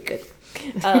pretty good.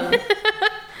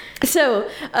 So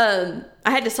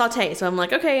I had to saute. So I'm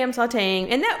like, okay, I'm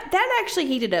sauteing. And that actually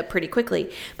heated up pretty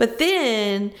quickly. But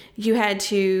then you had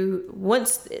to,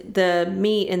 once the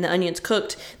meat and the onions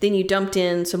cooked, then you dumped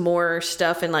in some more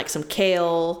stuff and like some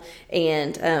kale.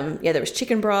 And there was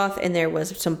chicken broth and there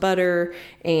was some butter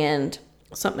and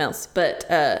something else, but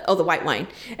the white wine.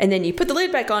 And then you put the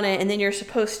lid back on it, and then you're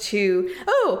supposed to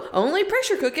only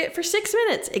pressure cook it for 6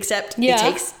 minutes, except it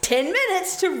takes 10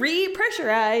 minutes to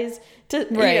re-pressurize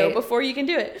before you can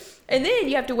do it. And then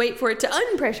you have to wait for it to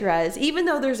unpressurize. Even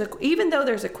though there's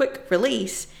a quick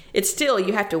release, it's still,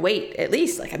 you have to wait at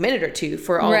least like a minute or two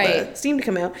for all the steam to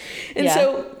come out. And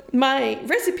so my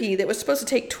recipe that was supposed to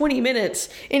take 20 minutes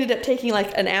ended up taking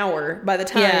like an hour by the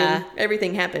time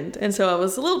everything happened. And so I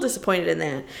was a little disappointed in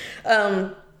that.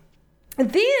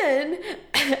 Then,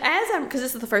 because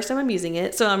this is the first time I'm using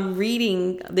it, so I'm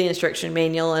reading the instruction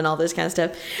manual and all this kind of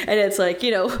stuff, and it's like,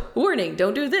 warning,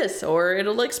 don't do this, or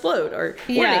it'll explode, or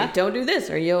warning, don't do this,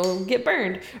 or you'll get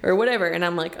burned, or whatever. And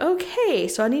I'm like, okay,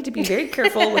 so I need to be very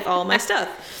careful with all my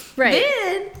stuff. Right.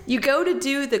 Then you go to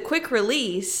do the quick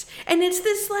release, and it's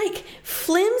this like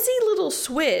flimsy little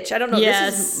switch. I don't know.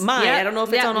 This is mine. I don't know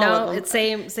if it's on all of them.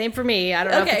 It's same for me. I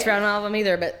don't know if it's around all of them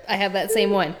either, but I have that same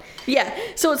one. Yeah.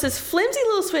 So it's this flimsy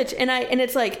little switch, and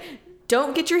it's like,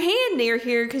 don't get your hand near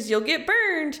here because you'll get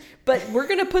burned. But we're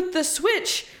gonna put the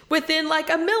switch within like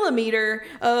a millimeter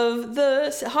of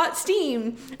the hot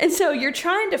steam, and so you're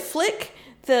trying to flick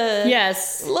the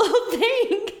little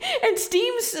thing, and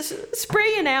steam's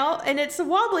spraying out, and it's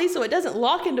wobbly, so it doesn't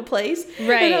lock into place.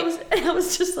 Right. And I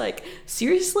was just like,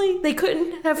 seriously, they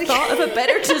couldn't have thought of a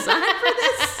better design for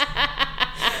this.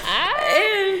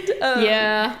 And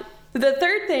the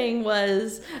third thing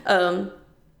was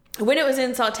when it was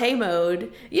in saute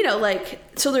mode,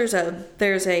 so there's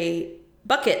a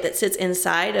bucket that sits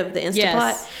inside of the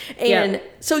Instapot, and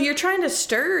so you're trying to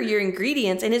stir your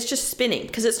ingredients, and it's just spinning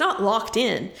because it's not locked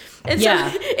in, and so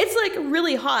it's like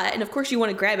really hot, and of course you want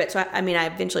to grab it. So I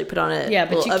eventually put on a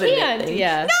little oven mitt thing.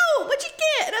 No, but you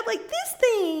can't. And I'm like, this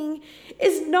thing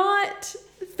is not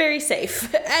very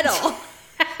safe at all.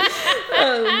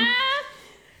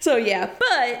 So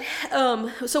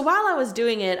so while I was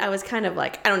doing it, I was kind of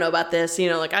like, I don't know about this,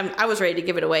 I was ready to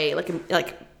give it away like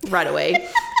right away.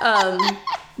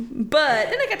 But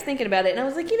then I got to thinking about it, and I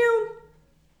was like,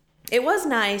 it was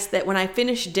nice that when I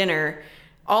finished dinner,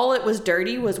 all it was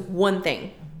dirty was one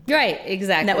thing. Right,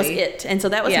 exactly. And that was it. And so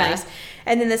that was nice.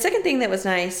 And then the second thing that was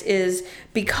nice is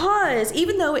because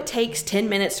even though it takes 10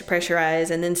 minutes to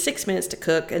pressurize and then 6 minutes to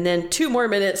cook and then 2 more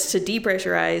minutes to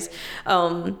depressurize,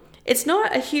 it's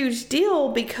not a huge deal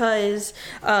because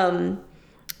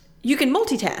you can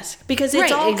multitask because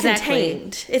it's all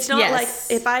contained. It's not like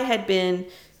if I had been,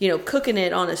 cooking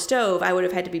it on a stove, I would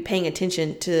have had to be paying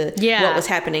attention to what was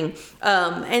happening.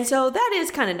 And so that is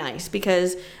kind of nice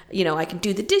because, I can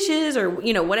do the dishes or,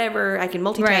 whatever. I can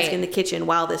multitask in the kitchen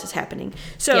while this is happening.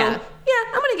 So I'm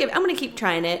going to keep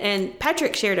trying it. And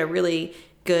Patrick shared a really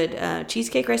good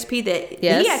cheesecake recipe that he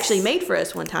actually made for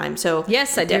us one time. So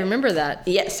yes, I do remember that.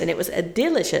 Yes, and it was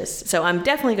delicious. So I'm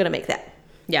definitely going to make that.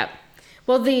 Yeah.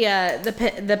 Well, the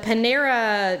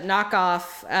Panera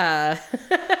knockoff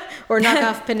or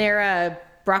knockoff Panera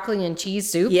broccoli and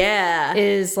cheese soup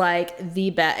is like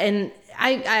the best. And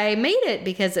I made it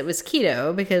because it was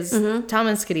keto because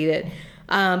Thomas could eat it.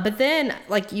 But then,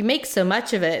 like, you make so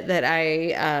much of it that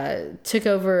I took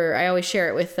over. I always share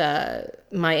it with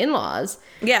my in-laws.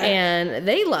 Yeah. And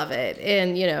they love it.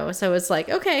 And, so it's like,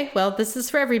 okay, well, this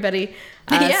is for everybody.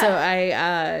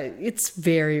 So it's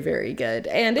very, very good.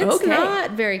 And it's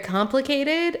not very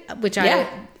complicated, which if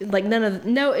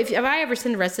I ever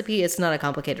send a recipe, it's not a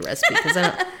complicated recipe because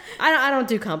I don't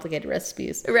do complicated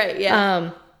recipes. Right.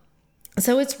 Yeah.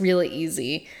 So it's really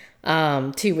easy.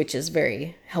 Too, which is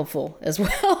very helpful as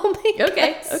well.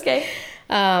 Okay.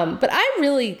 But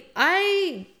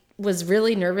I was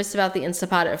really nervous about the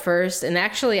Instapot at first. And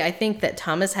actually, I think that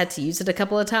Thomas had to use it a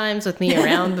couple of times with me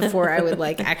around before I would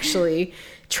actually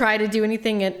try to do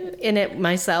anything in it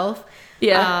myself.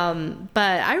 Yeah.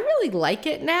 But I really like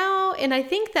it now. And I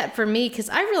think that for me, because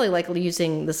I really like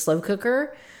using the slow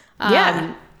cooker.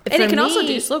 And it can also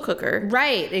do slow cooker.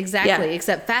 Right, exactly.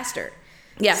 Except faster.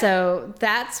 Yeah. So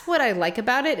that's what I like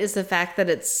about it is the fact that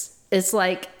it's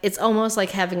almost like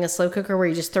having a slow cooker where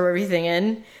you just throw everything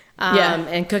in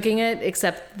and cooking it,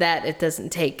 except that it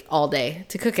doesn't take all day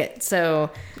to cook it.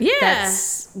 So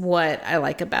that's what I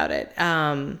like about it.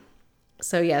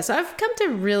 So I've come to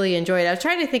really enjoy it. I was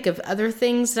trying to think of other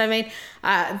things that I made.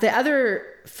 The other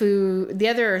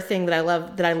thing that I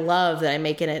love that I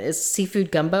make in it is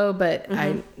seafood gumbo, but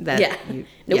I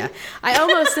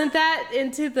almost sent that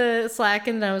into the Slack,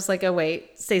 and I was like, oh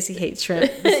wait, Stacey hates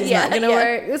shrimp. This is not gonna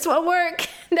work. This won't work.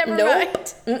 Never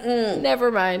mind.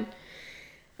 Never mind.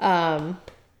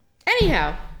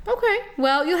 Anyhow, Okay.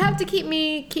 Well, you'll have to keep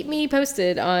me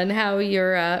posted on how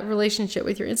your relationship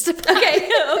with your Instapot. Okay.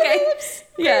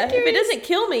 Yeah. If it doesn't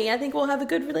kill me, I think we'll have a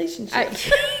good relationship.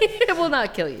 It will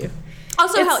not kill you.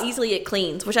 Also, how easily it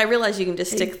cleans, which I realize you can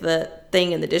just stick the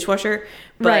thing in the dishwasher.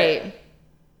 But right.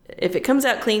 If it comes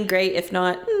out clean, great. If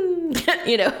not,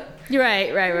 you know.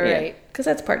 Right. Because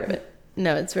that's part of it.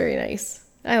 No, it's very nice.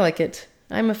 I like it.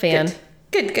 I'm a fan.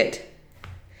 Good.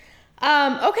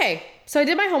 Okay. So I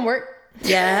did my homework.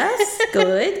 Yes.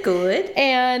 Good.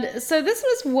 And so this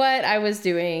was what I was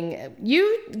doing.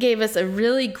 You gave us a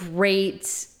really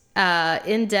great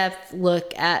in-depth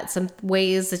look at some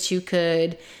ways that you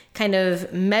could kind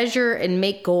of measure and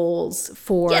make goals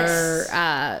for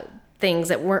things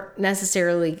that weren't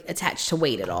necessarily attached to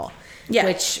weight at all. Yeah.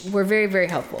 Which were very, very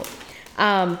helpful.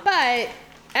 But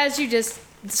as you just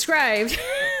described,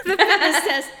 the fitness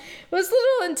test was a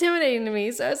little intimidating to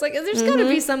me. So I was like, there's got to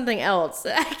be something else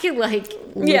that I can like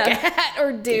look at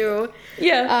or do.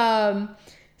 Yeah.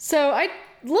 So I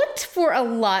looked for a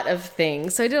lot of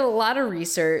things. So I did a lot of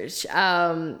research.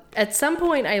 At some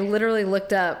point, I literally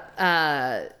looked up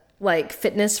like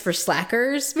fitness for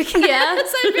slackers because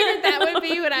I figured that would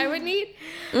be what I would need.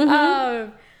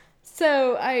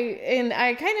 So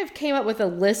I kind of came up with a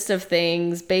list of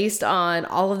things based on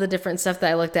all of the different stuff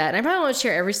that I looked at. And I probably won't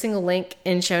share every single link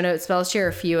in show notes, but I'll share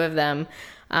a few of them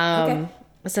so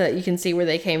that you can see where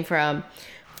they came from.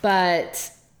 But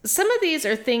some of these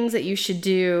are things that you should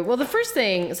do. Well, the first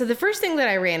thing that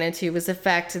I ran into was the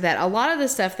fact that a lot of the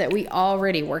stuff that we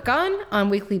already work on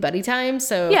Weekly Buddy Time.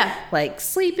 So like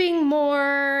sleeping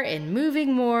more and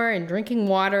moving more and drinking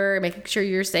water, making sure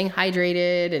you're staying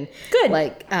hydrated and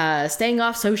like staying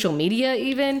off social media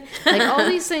even. Like all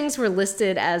these things were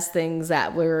listed as things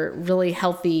that were really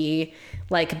healthy,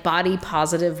 like body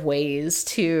positive ways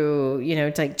to,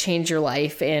 to like change your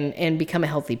life and become a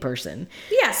healthy person.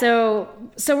 Yeah. So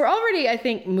we're already, I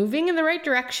think, moving in the right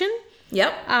direction.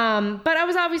 Yep. But I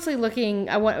was obviously looking,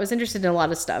 I was interested in a lot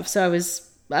of stuff. So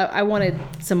I wanted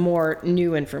some more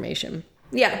new information.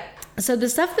 Yeah. So the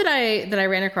stuff that I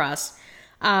ran across,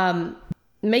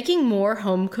 making more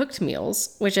home cooked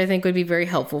meals, which I think would be very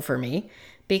helpful for me.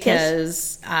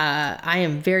 Because I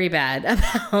am very bad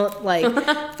about like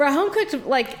for a home cooked,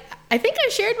 like I think I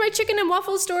shared my chicken and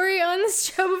waffle story on this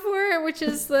show before, which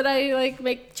is that I like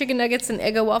make chicken nuggets and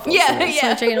Eggo waffles.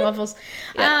 Yeah. Chicken and waffles.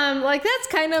 Like that's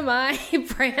kind of my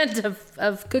brand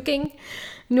of cooking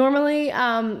normally.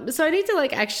 So I need to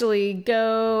like actually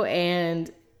go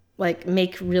and like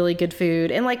make really good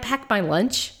food and like pack my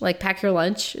lunch. Like pack your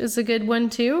lunch is a good one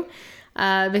too.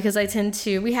 Because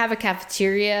we have a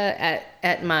cafeteria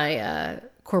at my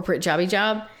corporate jobby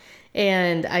job,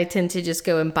 and I tend to just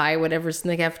go and buy whatever's in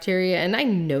the cafeteria, and I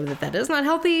know that is not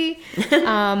healthy.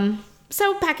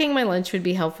 So packing my lunch would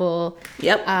be helpful.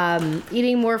 Yep.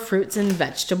 Eating more fruits and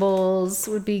vegetables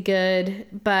would be good.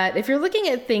 But if you're looking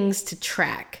at things to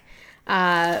track,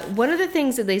 one of the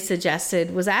things that they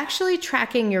suggested was actually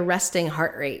tracking your resting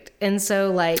heart rate. And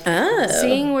so like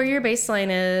seeing where your baseline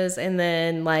is and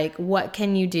then like what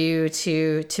can you do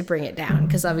to bring it down?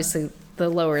 Because obviously the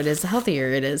lower it is, the healthier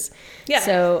it is. Yeah.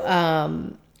 So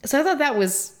I thought that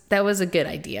was a good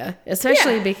idea,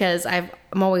 especially because I'm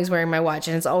always wearing my watch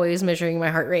and it's always measuring my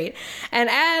heart rate. And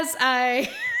as I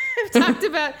have talked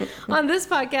about on this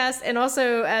podcast, and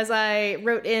also as I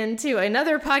wrote into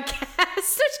another podcast,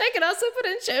 which I can also put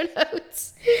in show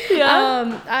notes.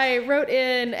 Yeah. I wrote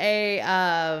in a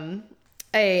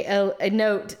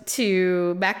note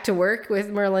to Back to Work with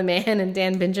Merlin Mann and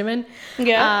Dan Benjamin.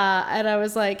 Yeah. And I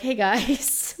was like, hey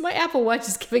guys, my Apple Watch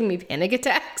is giving me panic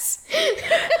attacks.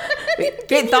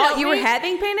 They thought you were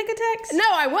having panic attacks? No,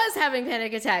 I was having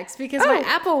panic attacks because my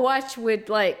Apple Watch would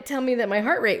like tell me that my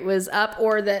heart rate was up,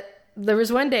 or that there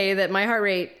was one day that my heart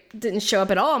rate didn't show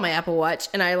up at all on my Apple Watch,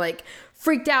 and I like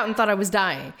freaked out and thought I was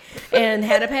dying and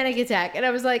had a panic attack. And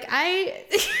I was like, what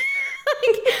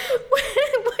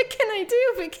can I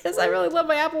do? Because I really love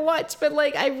my Apple Watch, but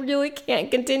like I really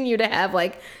can't continue to have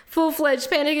like full-fledged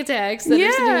panic attacks that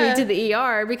are sending me to the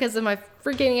ER because of my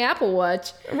freaking Apple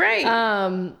Watch. Right.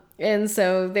 And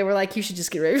so they were like, you should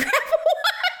just get rid of your Apple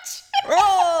Watch.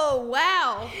 Oh,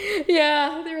 wow.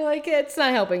 Yeah. They were like, it's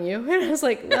not helping you. And I was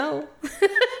like, well.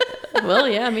 Well,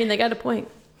 yeah, I mean, they got a point.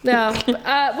 No.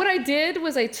 What I did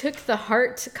was I took the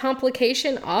heart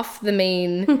complication off the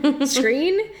main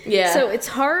screen. Yeah. So it's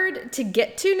hard to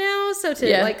get to now. So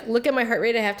to like look at my heart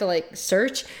rate, I have to like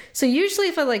search. So usually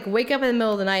if I like wake up in the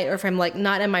middle of the night, or if I'm like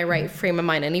not in my right frame of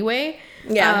mind anyway,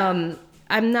 I'm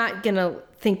not going to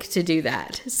think to do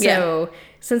that. So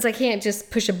since I can't just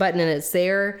push a button and it's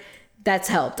there, that's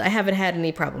helped. I haven't had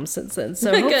any problems since then.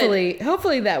 So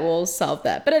hopefully that will solve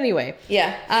that. But anyway.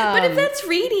 Yeah. But if that's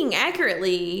reading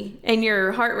accurately and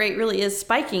your heart rate really is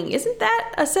spiking, isn't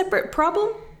that a separate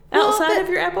problem outside of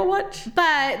your Apple Watch?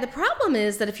 But the problem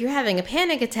is that if you're having a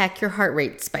panic attack, your heart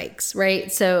rate spikes,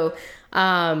 right? So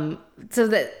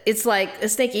that it's like a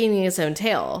snake eating its own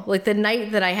tail. Like the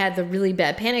night that I had the really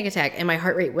bad panic attack and my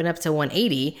heart rate went up to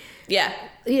 180. Yeah.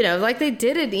 You know, like they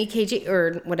did an EKG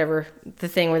or whatever, the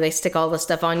thing where they stick all the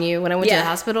stuff on you when I went to the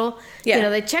hospital. Yeah. You know,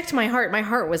 they checked my heart. My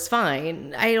heart was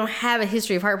fine. I don't have a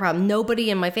history of heart problems.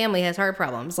 Nobody in my family has heart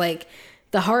problems. Like,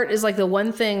 the heart is like the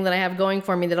one thing that I have going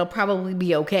for me that'll probably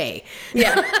be okay.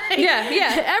 Yeah.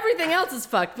 Yeah. Everything else is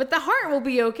fucked, but the heart will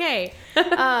be okay.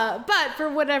 But for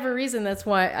whatever reason, that's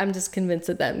why I'm just convinced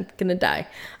that I'm going to die.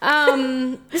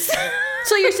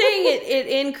 So you're saying it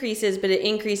increases, but it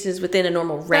increases within a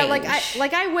normal range.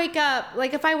 I wake up,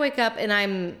 like if I wake up and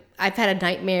I've had a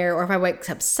nightmare, or if I wake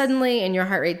up suddenly and your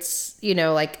heart rate's, you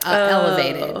know, like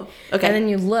elevated. Okay. And then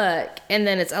you look and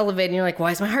then it's elevated and you're like,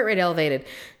 why is my heart rate elevated?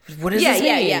 What does this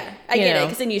mean? Yeah. I get it,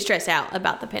 because then you stress out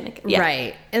about the panic. Yeah.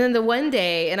 Right. And then the one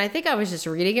day, and I think I was just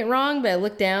reading it wrong, but I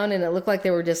looked down and it looked like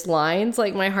there were just lines,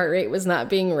 like my heart rate was not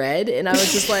being read. And I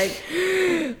was just like,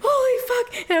 holy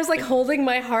fuck. And I was like holding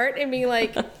my heart and being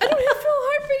like, I don't have full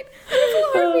heartbeat.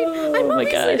 I'm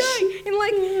obviously dying. And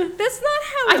like, that's not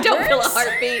how it works. I don't feel a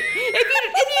heartbeat. If you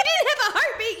didn't have a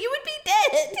heartbeat, you would be dead.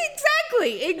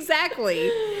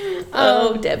 Exactly.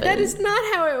 Oh, Devin. That is not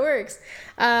how it works.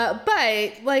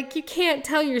 But like, you can't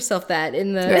tell yourself that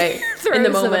in the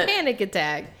throes of a panic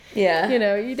attack. Yeah. You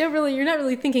know, you're not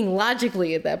really thinking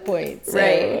logically at that point. So,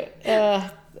 right.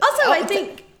 Also, I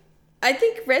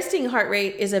think resting heart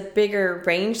rate is a bigger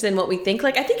range than what we think.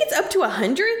 Like, I think it's up to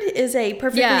 100 is a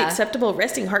perfectly acceptable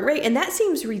resting heart rate. And that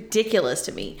seems ridiculous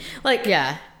to me. Like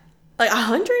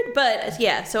 100, but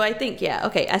so I think,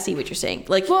 okay, I see what you're saying.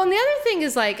 Like, well, and the other thing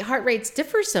is like heart rates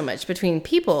differ so much between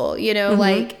people, you know,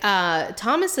 like,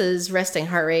 Thomas's resting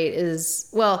heart rate is,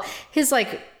 well, his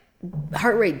like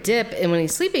heart rate dip and when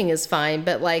he's sleeping is fine.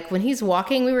 But like when he's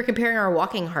walking, we were comparing our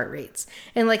walking heart rates,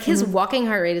 and like his walking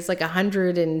heart rate is like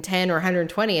 110 or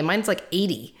 120 and mine's like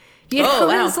 80. You know,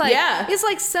 wow. It's like, it's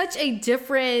like such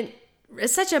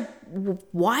a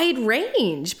wide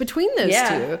range between those two.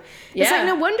 Yeah. It's like,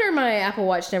 no wonder my Apple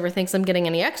Watch never thinks I'm getting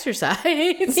any exercise.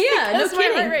 Yeah, no kidding.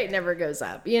 My heart rate never goes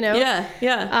up, you know?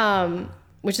 Yeah.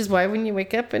 Which is why when you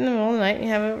wake up in the middle of the night and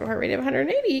you have a heart rate of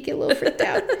 180, you get a little freaked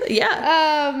out.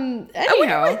 Yeah.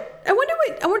 Anyhow. I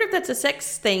wonder if that's a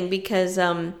sex thing, because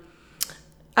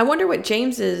I wonder what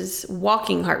James's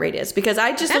walking heart rate is, because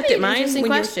I just looked at mine. Interesting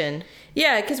question.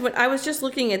 Yeah, because when I was just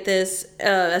looking at this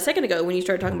a second ago when you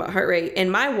started talking about heart rate, and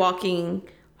my walking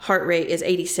heart rate is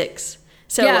 86.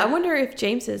 So I wonder if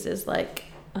James's is like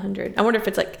 100. I wonder if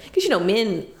it's like, because, you know,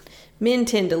 men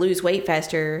tend to lose weight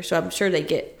faster, so I'm sure they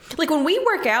get, like, when we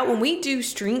work out, when we do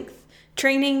strength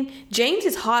training, James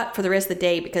is hot for the rest of the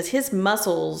day because his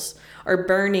muscles are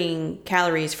burning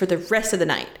calories for the rest of the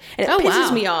night. And it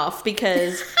pisses me off,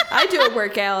 because I do a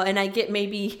workout and I get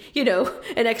maybe, you know,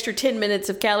 an extra 10 minutes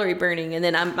of calorie burning, and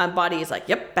then my body is like,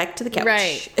 yep, back to the couch.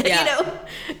 Right. Yeah. You know?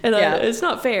 And it's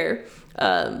not fair.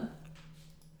 But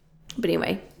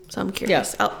anyway, so I'm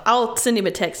curious. Yeah. I'll send him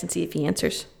a text and see if he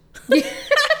answers.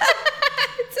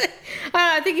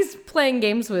 I think he's playing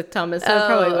games with Thomas, so that's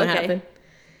probably what happened.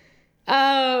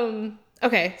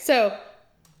 Okay, so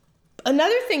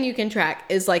another thing you can track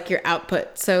is like your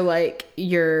output. So like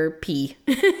your pee,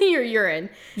 your urine.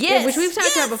 Yes. Which we've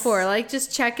talked about before. Like,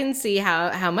 just check and see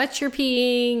how much you're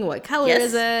peeing, what color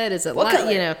is it? Is it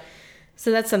light? You know.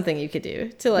 So that's something you could do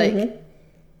to like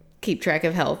keep track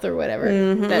of health or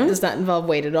whatever. That does not involve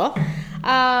weight at all.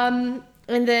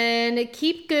 And then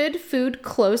keep good food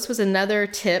close was another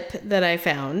tip that I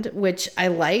found, which I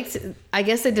liked. I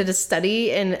guess they did a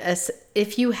study, and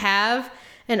if you have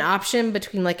an option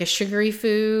between like a sugary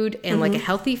food and like a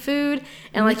healthy food,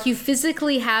 and like you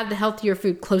physically have the healthier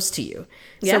food close to you.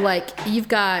 Yeah. So like you've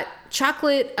got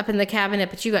chocolate up in the cabinet,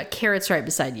 but you got carrots right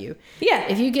beside you. Yeah.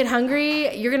 If you get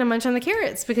hungry, you're going to munch on the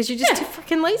carrots because you're just too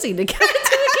freaking lazy to go to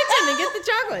the kitchen and get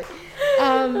the chocolate.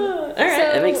 All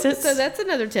right, that makes sense. So that's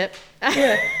another tip.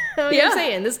 Yeah. I'm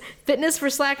saying this fitness for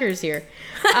slackers here.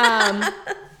 And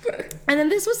then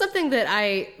this was something that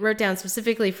I wrote down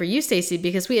specifically for you, Stacey,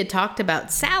 because we had talked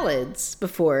about salads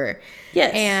before.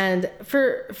 Yes. And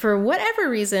for whatever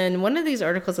reason, one of these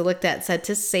articles I looked at said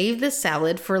to save the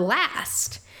salad for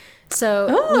last. So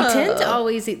we tend to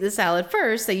always eat the salad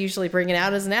first. They usually bring it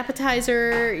out as an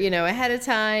appetizer, you know, ahead of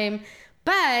time.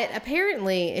 But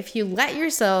apparently, if you let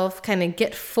yourself kind of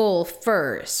get full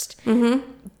first,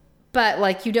 but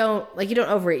like you don't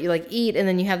overeat. You like eat and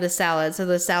then you have the salad. So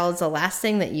the salad's the last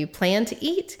thing that you plan to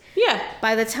eat. Yeah.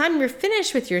 By the time you're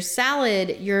finished with your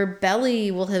salad, your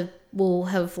belly will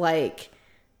have like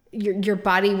your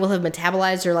body will have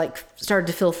metabolized or like started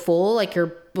to feel full. Like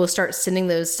will start sending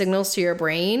those signals to your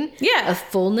brain. Yeah. Of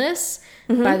fullness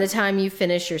by the time you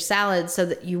finish your salad, so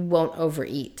that you won't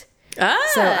overeat. Ah.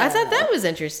 So I thought that was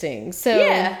interesting. So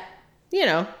yeah.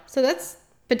 So that's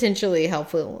potentially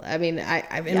helpful. I mean,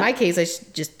 I in my case, I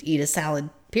should just eat a salad,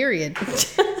 period.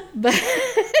 But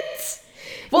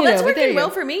well, that's working well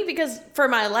for me, because for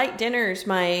my light dinners,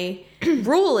 my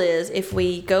rule is if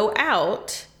we go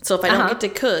out, so if I don't get to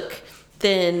cook,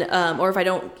 then or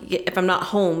if I'm not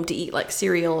home to eat like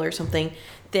cereal or something,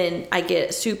 then I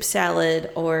get soup salad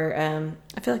or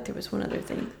I feel like there was one other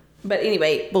thing. But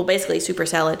anyway, well, basically super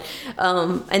salad.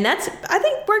 And that's, I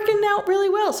think, working out really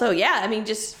well. So yeah, I mean,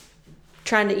 just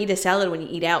trying to eat a salad when you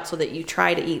eat out so that you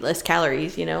try to eat less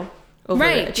calories, over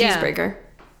a cheeseburger.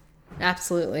 Yeah.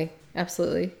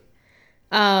 Absolutely.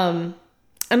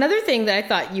 Another thing that I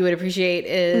thought you would appreciate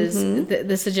is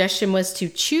the suggestion was to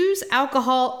choose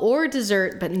alcohol or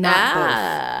dessert, but not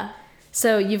both.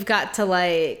 So you've got to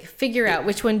like figure out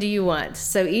which one do you want.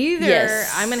 So either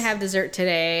I'm going to have dessert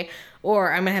today,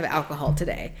 or I'm going to have alcohol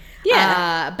today.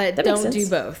 Yeah. But don't do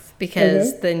both,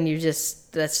 because then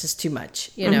that's just too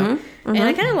much, And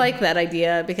I kind of like that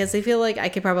idea, because I feel like I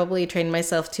could probably train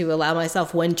myself to allow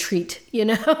myself one treat,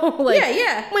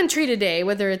 one treat a day,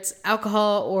 whether it's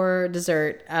alcohol or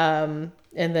dessert. And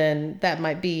then that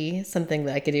might be something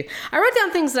that I could do. I wrote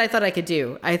down things that I thought I could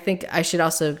do. I think I should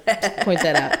also point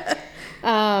that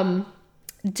out.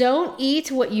 Don't eat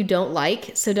what you don't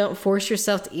like. So don't force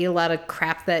yourself to eat a lot of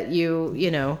crap that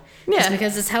just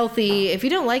because it's healthy. If you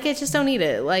don't like it, just don't eat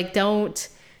it. Like, don't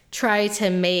try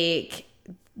to make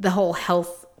the whole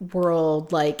health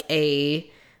world like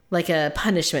a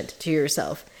punishment to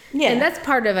yourself. Yeah. And that's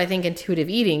part of, I think, intuitive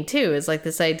eating too, is like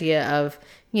this idea of,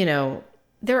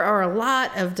 there are a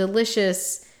lot of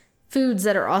delicious foods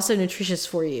that are also nutritious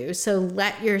for you. So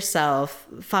let yourself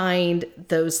find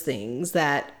those things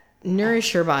that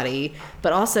nourish your body,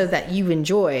 but also that you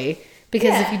enjoy,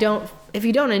 because if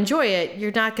you don't enjoy it,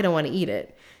 you're not going to want to eat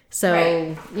it.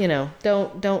 So,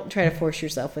 don't try to force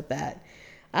yourself with that.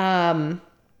 And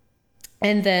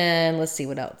then let's see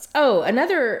what else. Oh,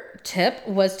 another tip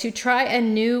was to try a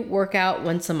new workout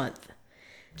once a month.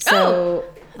 So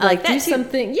like do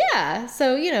something. Yeah.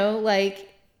 So,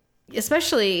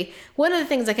 especially one of the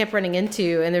things I kept running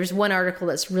into, and there's one article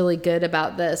that's really good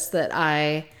about this that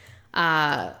I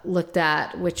looked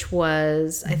at, which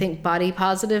was, I think, body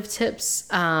positive tips,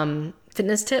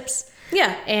 fitness tips.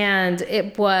 Yeah. And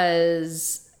the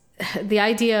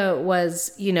idea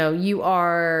was,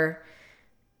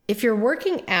 if you're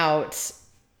working out,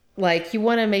 like, you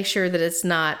want to make sure that it's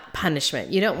not punishment.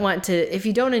 You don't want to, if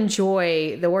you don't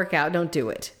enjoy the workout, don't do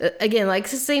it. Again, like,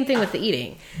 it's the same thing with the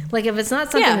eating. Like, if it's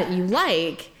not something that you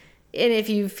like, and if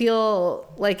you feel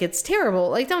like it's terrible,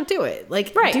 like, don't do it.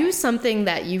 Like, do something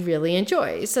that you really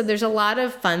enjoy. So there's a lot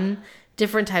of fun,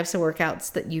 different types of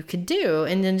workouts that you could do,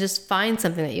 and then just find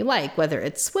something that you like, whether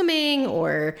it's swimming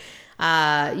or,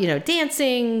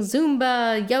 dancing,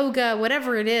 Zumba, yoga,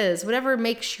 whatever it is, whatever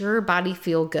makes your body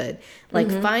feel good. Like,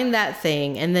 find that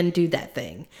thing and then do that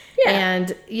thing. Yeah.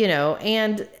 And,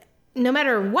 and no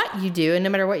matter what you do and no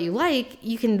matter what you like,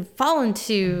 you can fall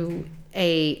into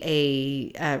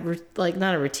like,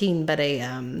 not a routine, but a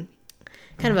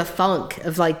kind of a funk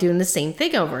of like doing the same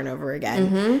thing over and over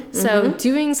again. So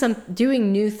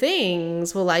doing new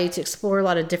things will allow you to explore a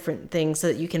lot of different things, so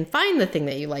that you can find the thing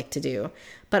that you like to do,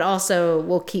 but also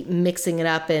will keep mixing it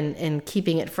up and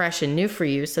keeping it fresh and new for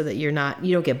you, so that you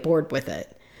don't get bored with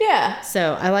it. Yeah.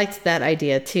 So I liked that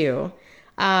idea too.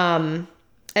 And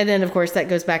then of course that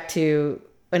goes back to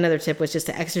another tip, was just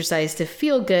to exercise to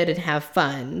feel good and have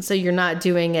fun. So you're not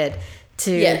doing it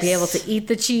to be able to eat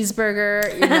the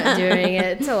cheeseburger. You're not doing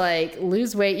it to like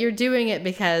lose weight. You're doing it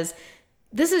because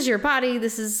this is your body.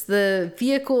 This is the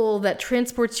vehicle that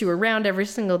transports you around every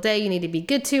single day. You need to be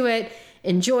good to it,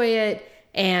 enjoy it,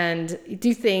 and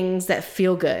do things that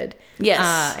feel good.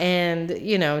 Yes. And,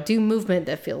 do movement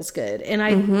that feels good. And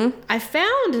I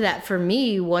found that for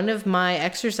me, one of my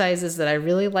exercises that I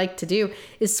really like to do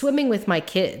is swimming with my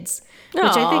kids, which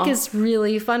I think is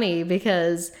really funny,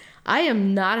 because I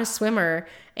am not a swimmer,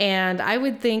 and I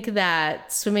would think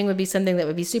that swimming would be something that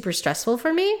would be super stressful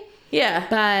for me. Yeah.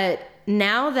 But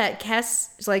now that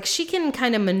Kess, like, she can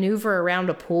kind of maneuver around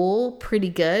a pool pretty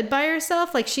good by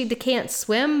herself. Like, she can't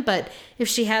swim, but if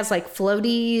she has like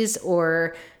floaties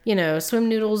or, swim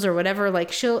noodles or whatever,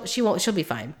 like she'll be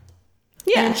fine.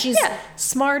 Yeah. And she's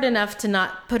smart enough to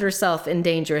not put herself in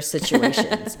dangerous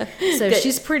situations. So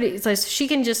she's pretty, so she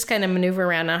can just kind of maneuver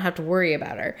around, not have to worry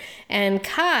about her. And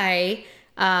Kai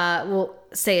will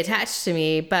stay attached to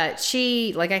me, but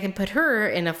she, like, I can put her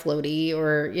in a floaty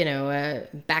or, you know, a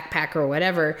backpack or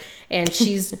whatever, and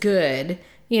she's good.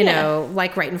 You know,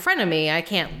 like right in front of me. I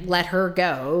can't let her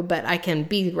go, but I can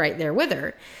be right there with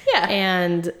her. Yeah.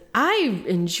 And I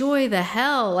enjoy the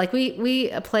hell. Like we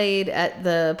played at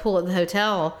the pool at the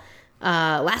hotel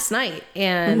last night,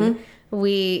 and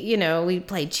we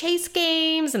played chase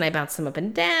games, and I bounced them up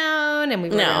and down, and we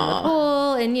went around the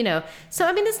pool, and so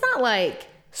I mean, it's not like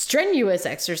strenuous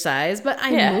exercise, but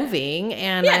I'm moving,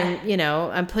 and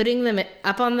I'm putting them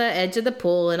up on the edge of the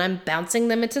pool, and I'm bouncing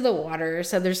them into the water,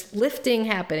 so there's lifting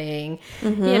happening,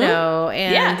 and so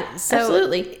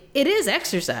absolutely, it is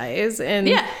exercise, and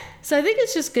so I think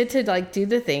it's just good to like do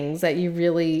the things that you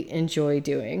really enjoy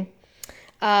doing.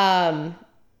 And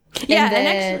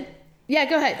actually,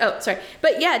 go ahead. Oh, sorry,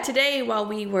 but today while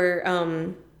we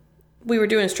were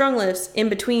doing strong lifts, in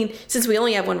between, since we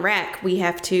only have one rack, we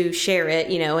have to share it,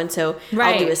 and so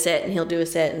I'll do a set and he'll do a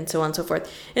set and so on and so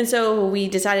forth. And so we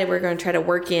decided we're going to try to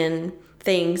work in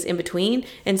things in between.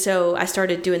 And so I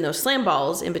started doing those slam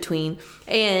balls in between.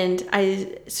 And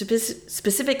I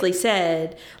specifically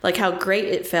said like how great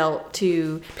it felt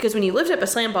because when you lift up a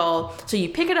slam ball, so you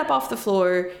pick it up off the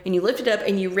floor and you lift it up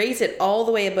and you raise it all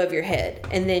the way above your head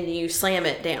and then you slam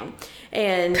it down.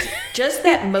 And just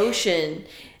that motion,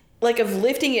 like of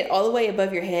lifting it all the way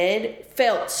above your head,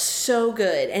 felt so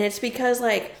good. And it's because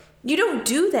like you don't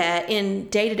do that in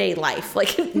day-to-day life.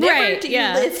 Like never do you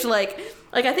lift like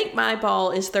I think my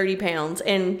ball is 30 pounds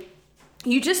and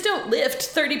you just don't lift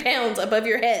 30 pounds above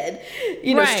your head,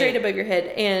 straight above your head.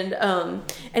 And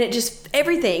it just,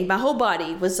 everything, my whole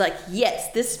body was like,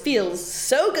 yes, this feels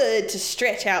so good to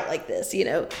stretch out like this,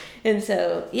 And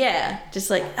so, just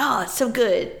like, oh, it's so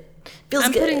good.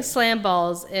 I'm putting slam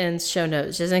balls in show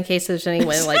notes just in case there's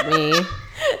anyone like me.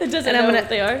 It doesn't know what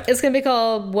they are. It's going to be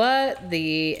called What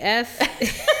the F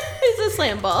is a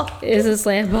slam ball? Is a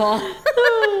slam ball.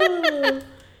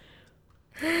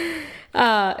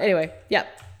 Anyway,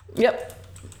 yep.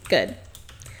 Good.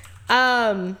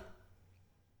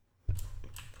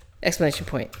 Exclamation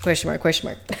point. Question mark.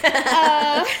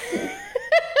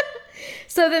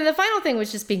 So then the final thing was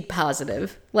just being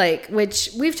positive, which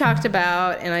we've talked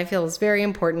about and I feel is very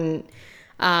important.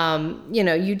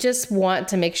 You just want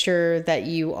to make sure that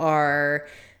you are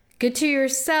good to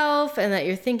yourself and that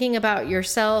you're thinking about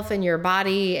yourself and your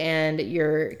body and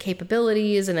your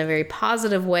capabilities in a very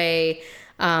positive way.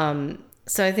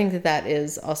 So I think that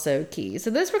is also key. So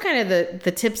those were kind of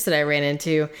the tips that I ran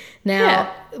into.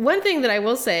 Now, one thing that I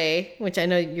will say, which I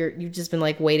know you've just been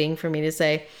like waiting for me to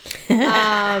say,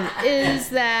 is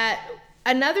that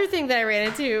another thing that I ran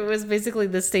into was basically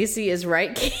the Stacy is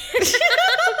right candy.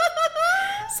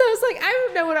 So I was like, I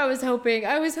don't know what I was hoping.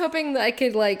 I was hoping that I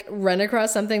could like run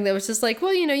across something that was just like,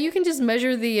 well, you can just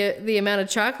measure the amount of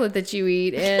chocolate that you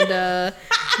eat and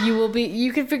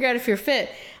you can figure out if you're fit.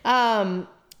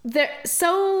 There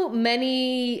so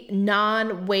many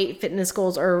non-weight fitness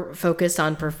goals are focused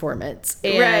on performance.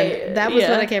 And that was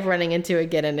what I kept running into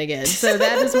again and again. So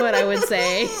that is what I would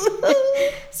say.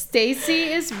 Stacy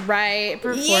is right.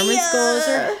 Performance goals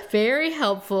are very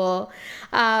helpful.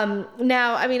 Now,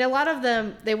 I mean, a lot of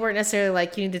them, they weren't necessarily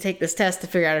like, you need to take this test to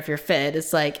figure out if you're fit.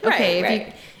 It's like,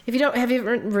 okay, if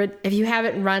you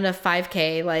haven't run a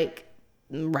 5K, like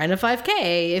run a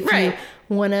 5K. If you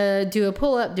want to do a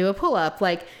pull-up,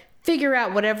 like figure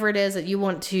out whatever it is that you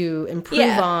want to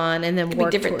improve on and then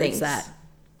work towards that.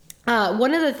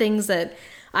 One of the things that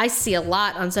I see a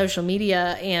lot on social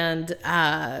media and,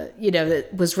 that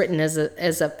was written as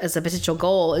a potential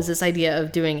goal is this idea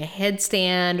of doing a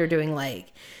headstand or doing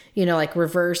like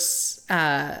reverse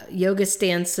yoga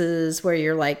stances where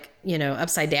you're like,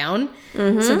 upside down.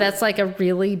 Mm-hmm. So that's like a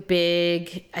really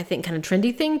big, I think, kind of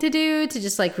trendy thing to do to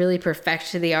just like really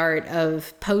perfect the art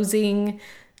of posing,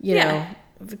 know,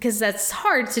 because that's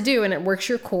hard to do and it works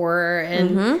your core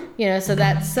and,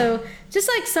 so just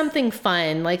like something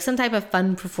fun, like some type of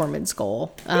fun performance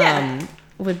goal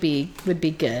would be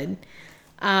good.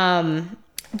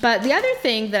 But the other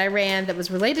thing that I ran into that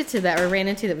was related to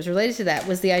that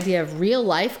was the idea of real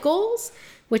life goals,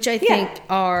 which I think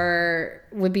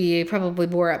would be probably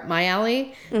more up my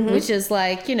alley, which is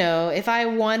like, if I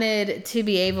wanted to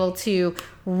be able to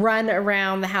run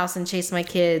around the house and chase my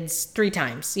kids 3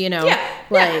 times,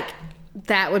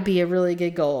 that would be a really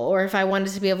good goal. Or if I wanted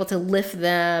to be able to lift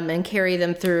them and carry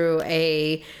them through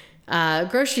a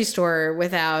grocery store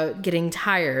without getting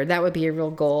tired. That would be a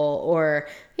real goal. Or,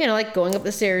 like going up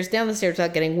the stairs, down the stairs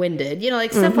without getting winded.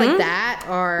 Like stuff like that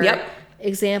are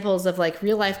examples of like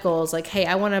real life goals. Like, hey,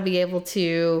 I want to be able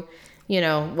to,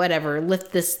 whatever,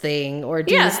 lift this thing or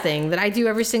do this thing that I do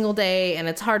every single day and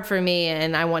it's hard for me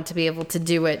and I want to be able to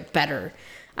do it better.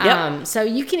 So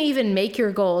you can even make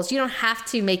your goals. You don't have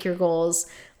to make your goals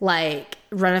like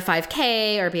run a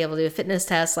 5K or be able to do a fitness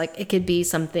test. Like it could be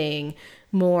something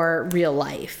more real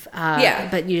life.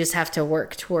 But you just have to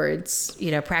work towards,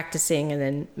 practicing and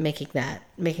then making that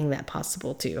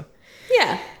possible too.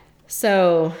 Yeah.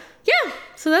 So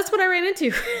that's what I ran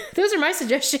into. Those are my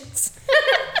suggestions.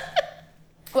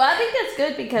 Well, I think that's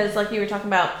good because like you were talking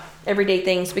about everyday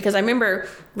things, because I remember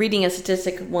reading a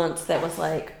statistic once that was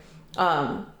like,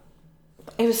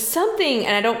 it was something,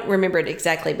 and I don't remember it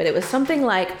exactly, but it was something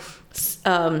like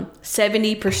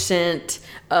 70%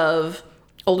 of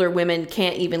older women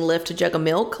can't even lift a jug of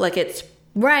milk. Like it's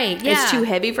it's too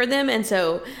heavy for them. And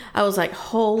so I was like,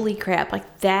 holy crap,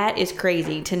 like that is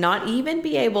crazy to not even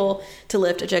be able to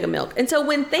lift a jug of milk. And so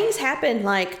when things happen,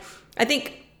 like I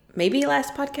think maybe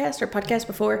last podcast or podcast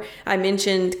before, I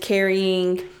mentioned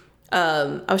carrying,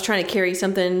 I was trying to carry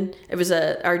something. It was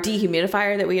our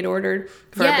dehumidifier that we had ordered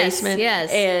for our basement.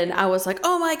 Yes. And I was like,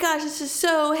 oh my gosh, this is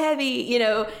so heavy,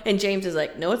 and James is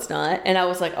like, no, it's not. And I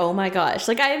was like, oh my gosh,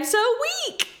 like I am so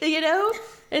weak,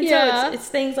 And so it's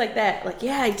things like that. Like,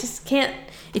 I just can't,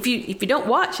 if you don't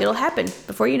watch, it'll happen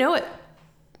before you know it.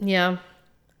 Yeah.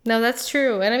 No, that's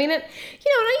true. And I mean, and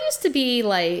I used to be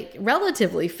like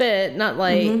relatively fit, not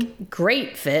like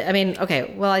great fit. I mean,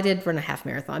 okay, well, I did run a half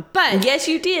marathon, but yes,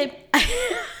 you did. I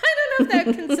don't know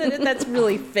if that's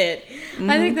really fit.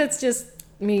 I think that's just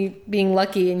me being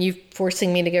lucky and you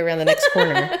forcing me to go around the next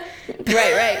corner.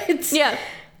 Right. Yeah.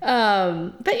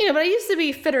 But I used to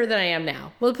be fitter than I am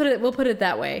now. We'll put it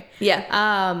that way. Yeah.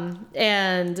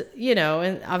 And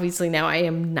obviously now I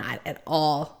am not at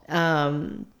all.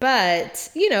 But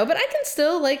I can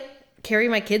still like carry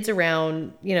my kids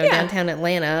around, downtown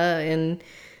Atlanta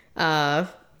and,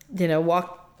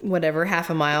 walk whatever, half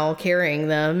a mile carrying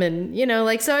them. And,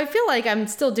 so I feel like I'm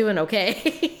still doing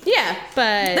okay. Yeah.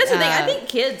 But that's the thing. I think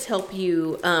kids help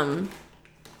you,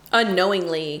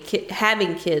 unknowingly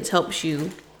having kids helps you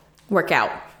work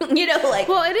out. Well,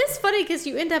 it is funny because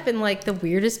you end up in like the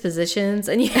weirdest positions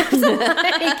and you have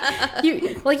to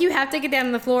you have to get down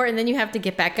on the floor and then you have to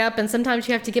get back up, and sometimes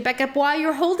you have to get back up while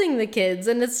you're holding the kids,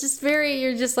 and it's just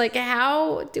you're just like,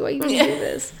 how do I even do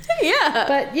this? Yeah.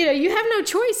 But you have no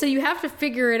choice, so you have to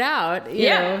figure it out. You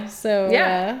know? So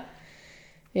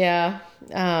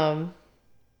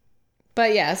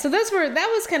But yeah, so that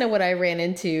was kind of what I ran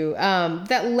into.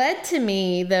 That led to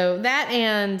me though, that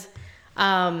and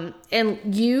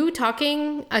you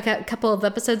talking a couple of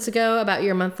episodes ago about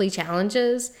your monthly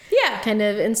challenges. Yeah. Kind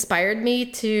of inspired me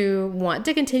to want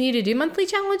to continue to do monthly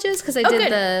challenges, because I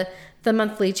did the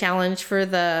monthly challenge for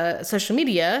the social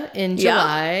media in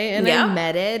July, and I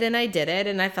met it and I did it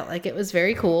and I felt like it was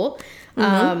very cool.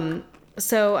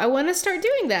 So I want to start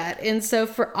doing that. And so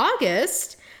for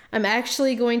August, I'm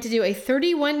actually going to do a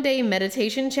 31-day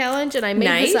meditation challenge, and I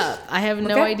made this up. I have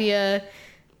no idea,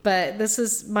 but this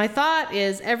is my thought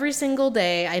is every single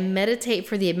day I meditate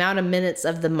for the amount of minutes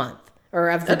of the month or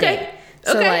of the day.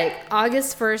 So like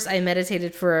August 1st, I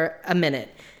meditated for a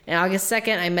minute, and August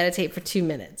 2nd, I meditate for 2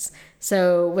 minutes.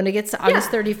 So when it gets to August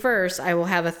 31st, I will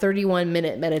have a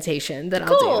 31-minute meditation that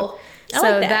I'll do. So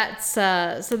like that.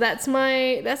 that's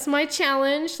my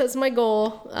challenge. That's my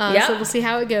goal. So we'll see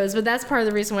how it goes. But that's part of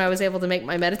the reason why I was able to make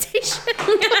my meditation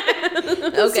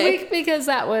this week, because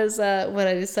that was what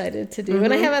I decided to do.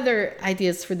 And I have other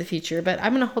ideas for the future, but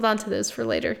I'm going to hold on to those for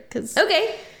later. But that's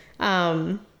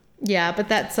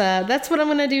what I'm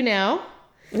going to do now.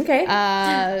 Okay.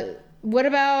 What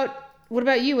about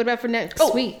you? What about for next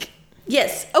week?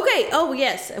 Yes. Okay. Oh,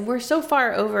 yes. And we're so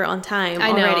far over on time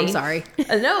already. I know. I'm sorry.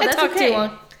 No, that's okay. Too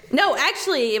long. No,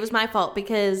 actually, it was my fault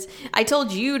because I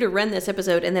told you to run this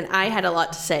episode, and then I had a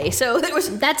lot to say. So that's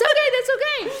okay. That's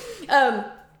okay.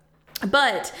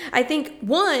 But I think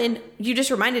you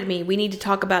just reminded me we need to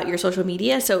talk about your social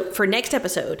media. So for next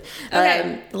episode,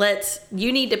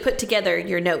 you need to put together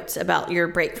your notes about your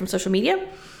break from social media.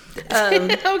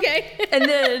 Okay. And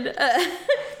then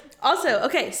also,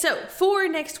 so for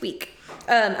next week,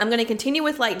 I'm going to continue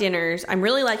with light dinners. I'm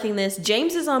really liking this.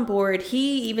 James is on board.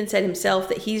 He even said himself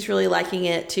that he's really liking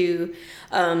it too.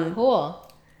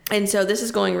 Cool. And so this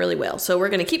is going really well. So we're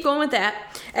going to keep going with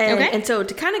that. And so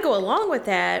to kind of go along with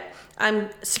that, my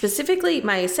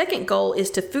second goal is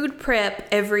to food prep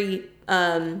every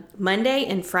Monday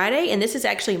and Friday, and this is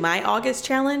actually my August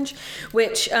challenge,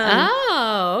 which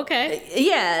okay.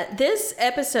 Yeah, this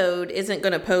episode isn't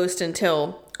going to post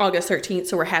until August 13th,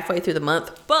 so we're halfway through the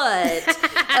month. But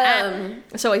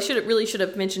so I should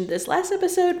have mentioned this last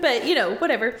episode, but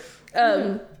whatever.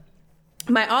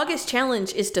 My August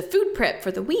challenge is to food prep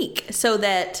for the week, so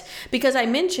that, because I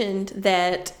mentioned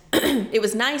that it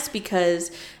was nice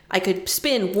because I could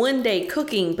spend one day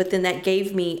cooking, but then that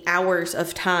gave me hours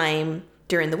of time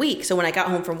during the week. So when I got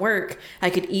home from work, I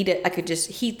could eat it. I could just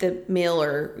heat the meal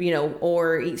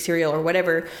or eat cereal or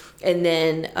whatever. And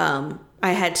then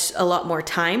I had a lot more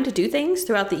time to do things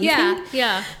throughout the evening.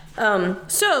 Yeah.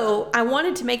 So I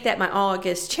wanted to make that my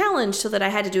August challenge so that I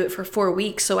had to do it for 4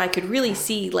 weeks so I could really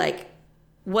see, like,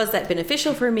 was that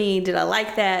beneficial for me? Did I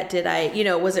like that? Did I,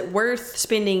 was it worth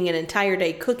spending an entire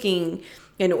day cooking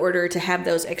in order to have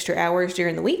those extra hours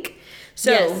during the week? So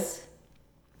yes.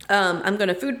 I'm going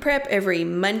to food prep every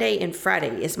Monday and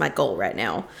Friday is my goal right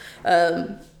now.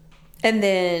 And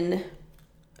then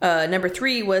number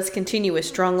 3 was continuous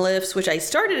strong lifts, which I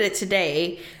started it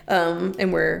today.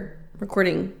 And we're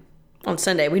recording on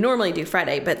Sunday. We normally do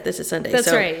Friday, but this is Sunday.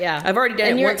 That's right, yeah. I've already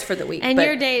done it once for the week. And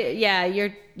your day,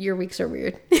 your weeks are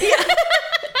weird.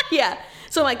 Yeah.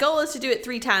 So my goal is to do it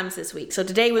 3 times this week. So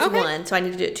today was 1, so I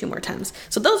need to do it 2 more times.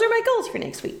 So those are my goals for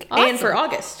next week. Awesome. And for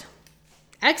August.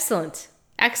 Excellent.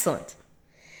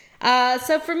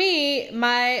 So for me,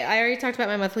 I already talked about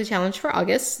my monthly challenge for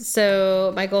August.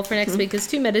 So my goal for next week is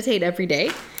to meditate every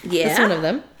day. Yeah. That's one of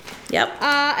them. Yep.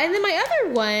 And then my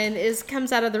other one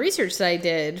comes out of the research that I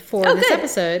did for this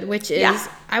episode, which is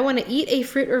I want to eat a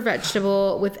fruit or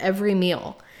vegetable with every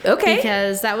meal. Okay.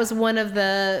 Because that was one of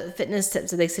the fitness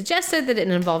tips that they suggested, that it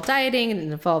didn't involve dieting, it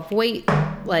didn't involve weight,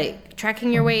 like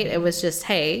tracking your weight. It was just,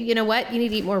 hey, you know what? You need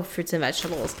to eat more fruits and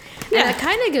vegetables. Yeah. And that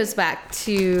kind of goes back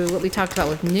to what we talked about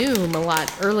with Noom a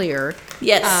lot earlier.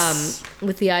 Yes.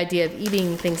 With the idea of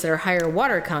eating things that are higher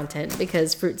water content,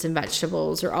 because fruits and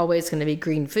vegetables are always going to be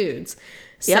green foods.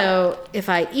 So if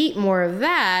I eat more of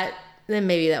that, then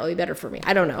maybe that will be better for me.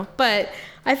 I don't know. But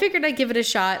I figured I'd give it a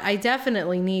shot. I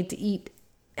definitely need to eat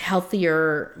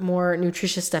healthier, more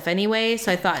nutritious stuff anyway.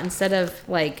 So I thought, instead of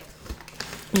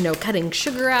cutting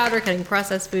sugar out or cutting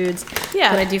processed foods, what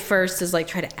I do first is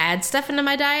try to add stuff into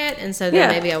my diet. And so then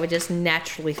maybe I would just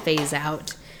naturally phase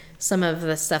out some of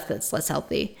the stuff that's less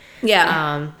healthy.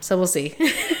 Yeah. So we'll see.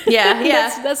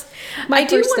 Yeah. That's my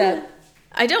first step.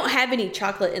 I don't have any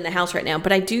chocolate in the house right now,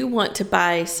 but I do want to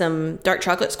buy some dark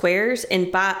chocolate squares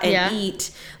and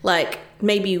eat,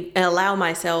 maybe allow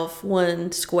myself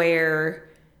 1 square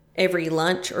every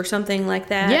lunch or something like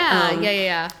that.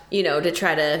 Yeah. To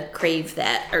try to crave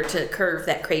that, or to curb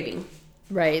that craving.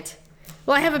 Right.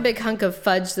 Well, I have a big hunk of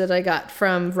fudge that I got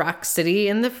from Rock City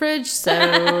in the fridge, so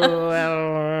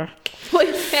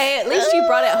hey, at least you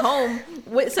brought it home.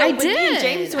 So when me and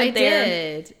James went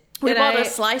there, we bought a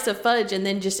slice of fudge and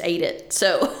then just ate it.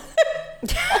 So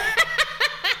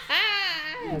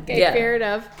okay, fair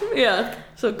enough. Yeah.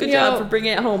 So good job for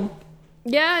bringing it home.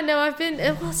 Yeah, no,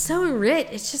 it's so rich.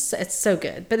 It's so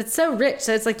good, but it's so rich.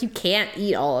 So it's you can't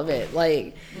eat all of it.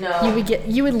 No,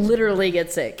 you would literally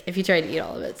get sick if you tried to eat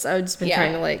all of it. So I've just been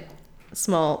trying to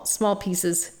small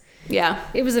pieces. Yeah.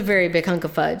 It was a very big hunk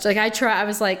of fudge. I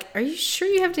was like, are you sure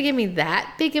you have to give me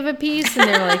that big of a piece? And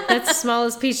they're like, that's the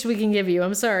smallest piece we can give you.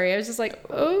 I'm sorry. I was just like,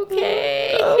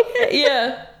 okay.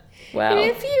 Yeah. Wow.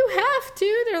 If you have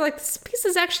to. They're like, this piece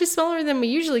is actually smaller than we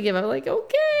usually give. I'm like,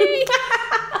 okay.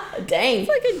 Dang. It's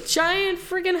like a giant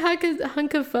freaking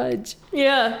hunk of fudge.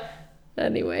 Yeah.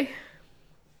 Anyway.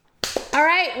 All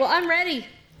right. Well, I'm ready.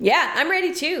 Yeah, I'm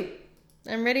ready too.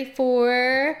 I'm ready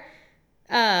for...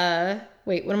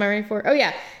 Wait, what am I ready for? Oh,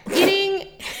 yeah. Eating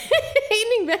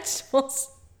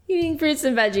vegetables. Eating fruits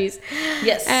and veggies.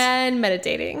 Yes. And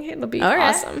meditating. It'll be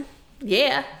awesome.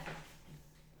 Yeah.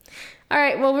 All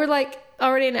right. Well, we're already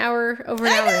over an hour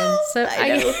in. So I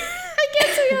guess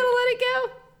we gotta let it go.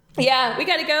 Yeah, we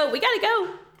gotta go.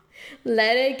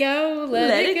 Let it go.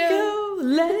 Let it go.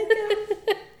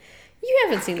 You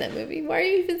haven't seen that movie. Why are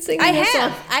you even singing this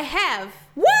song? I have.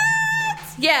 What?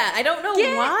 Yeah, I don't know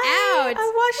why out.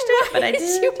 I watched it, but I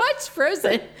did. You watched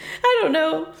Frozen? I don't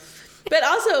know. But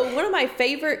also, one of my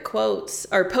favorite quotes,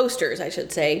 or posters, I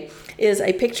should say, is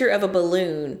a picture of a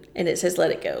balloon, and it says,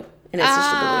 "Let it go." And it's just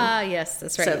a balloon. Ah, yes,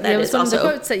 that's right. So that was is one also of the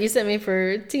quotes that you sent me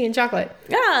for tea and chocolate.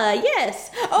 Ah,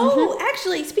 yes. Oh,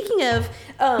 actually, speaking of...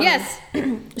 yes.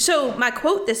 So, my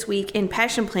quote this week in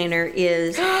Passion Planner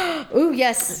is... Ooh,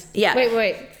 yes. Yeah.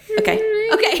 Wait. Okay.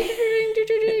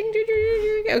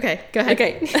 Okay, go ahead.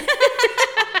 Okay.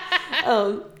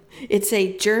 It's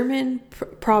a German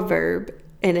proverb,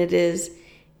 and it is,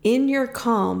 in your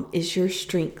calm is your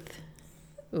strength.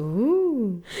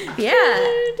 Ooh. Yeah.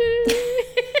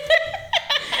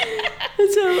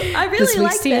 So I really this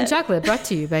week's like tea that. and chocolate brought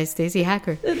to you by Stacey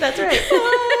Hacker. That's right.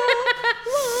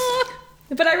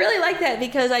 But I really like that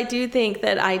because I do think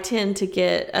that I tend to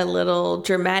get a little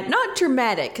dramatic, not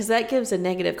dramatic because that gives a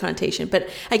negative connotation, but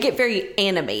I get very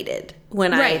animated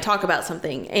when I talk about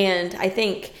something. And I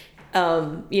think,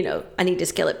 I need to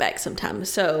scale it back sometimes.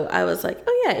 So I was like,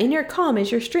 oh yeah, in your calm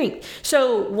is your strength.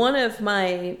 So one of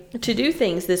my to-do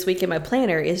things this week in my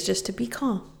planner is just to be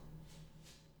calm.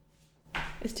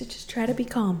 Is to just try to be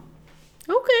calm.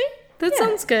 Okay. That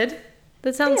sounds good.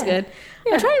 That sounds good.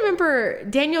 Yeah. I'm trying to remember.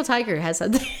 Daniel Tiger has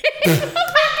something. I'm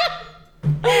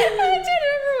trying to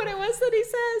remember what it was that he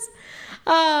says.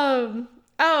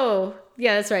 Oh,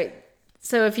 yeah, that's right.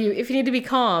 So if you need to be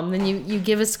calm, then you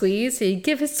give a squeeze. So you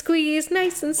give a squeeze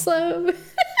nice and slow.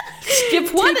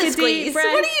 Give one a squeeze. What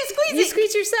are you squeezing? You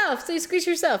squeeze yourself. So you squeeze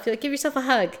yourself. You give yourself a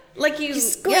hug. Like you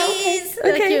squeeze.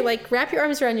 Yeah, okay. Like you wrap your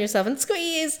arms around yourself and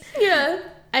squeeze. Yeah.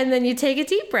 And then you take a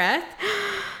deep breath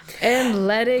and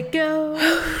let it go.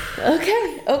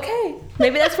 Okay.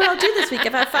 Maybe that's what I'll do this week.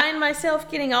 If I find myself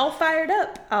getting all fired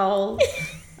up, I'll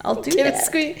do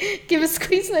that. Give a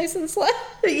squeeze nice and slow.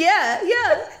 Yeah.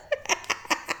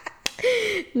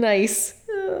 Nice.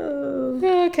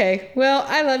 Okay. Well,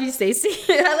 I love you, Stacey.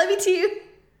 I love you too.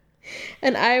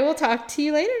 And I will talk to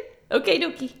you later. Okay,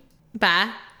 dokie.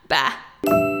 Bye. Bye.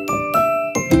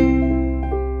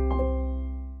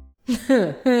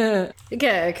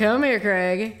 Okay, come here,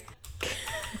 Craig.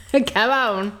 Come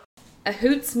on. A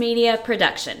Hoots Media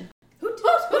production. Hoot,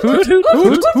 hoot, hoot,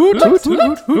 hoot, hoot,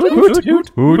 hoot, hoot, hoot,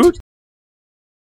 hoot.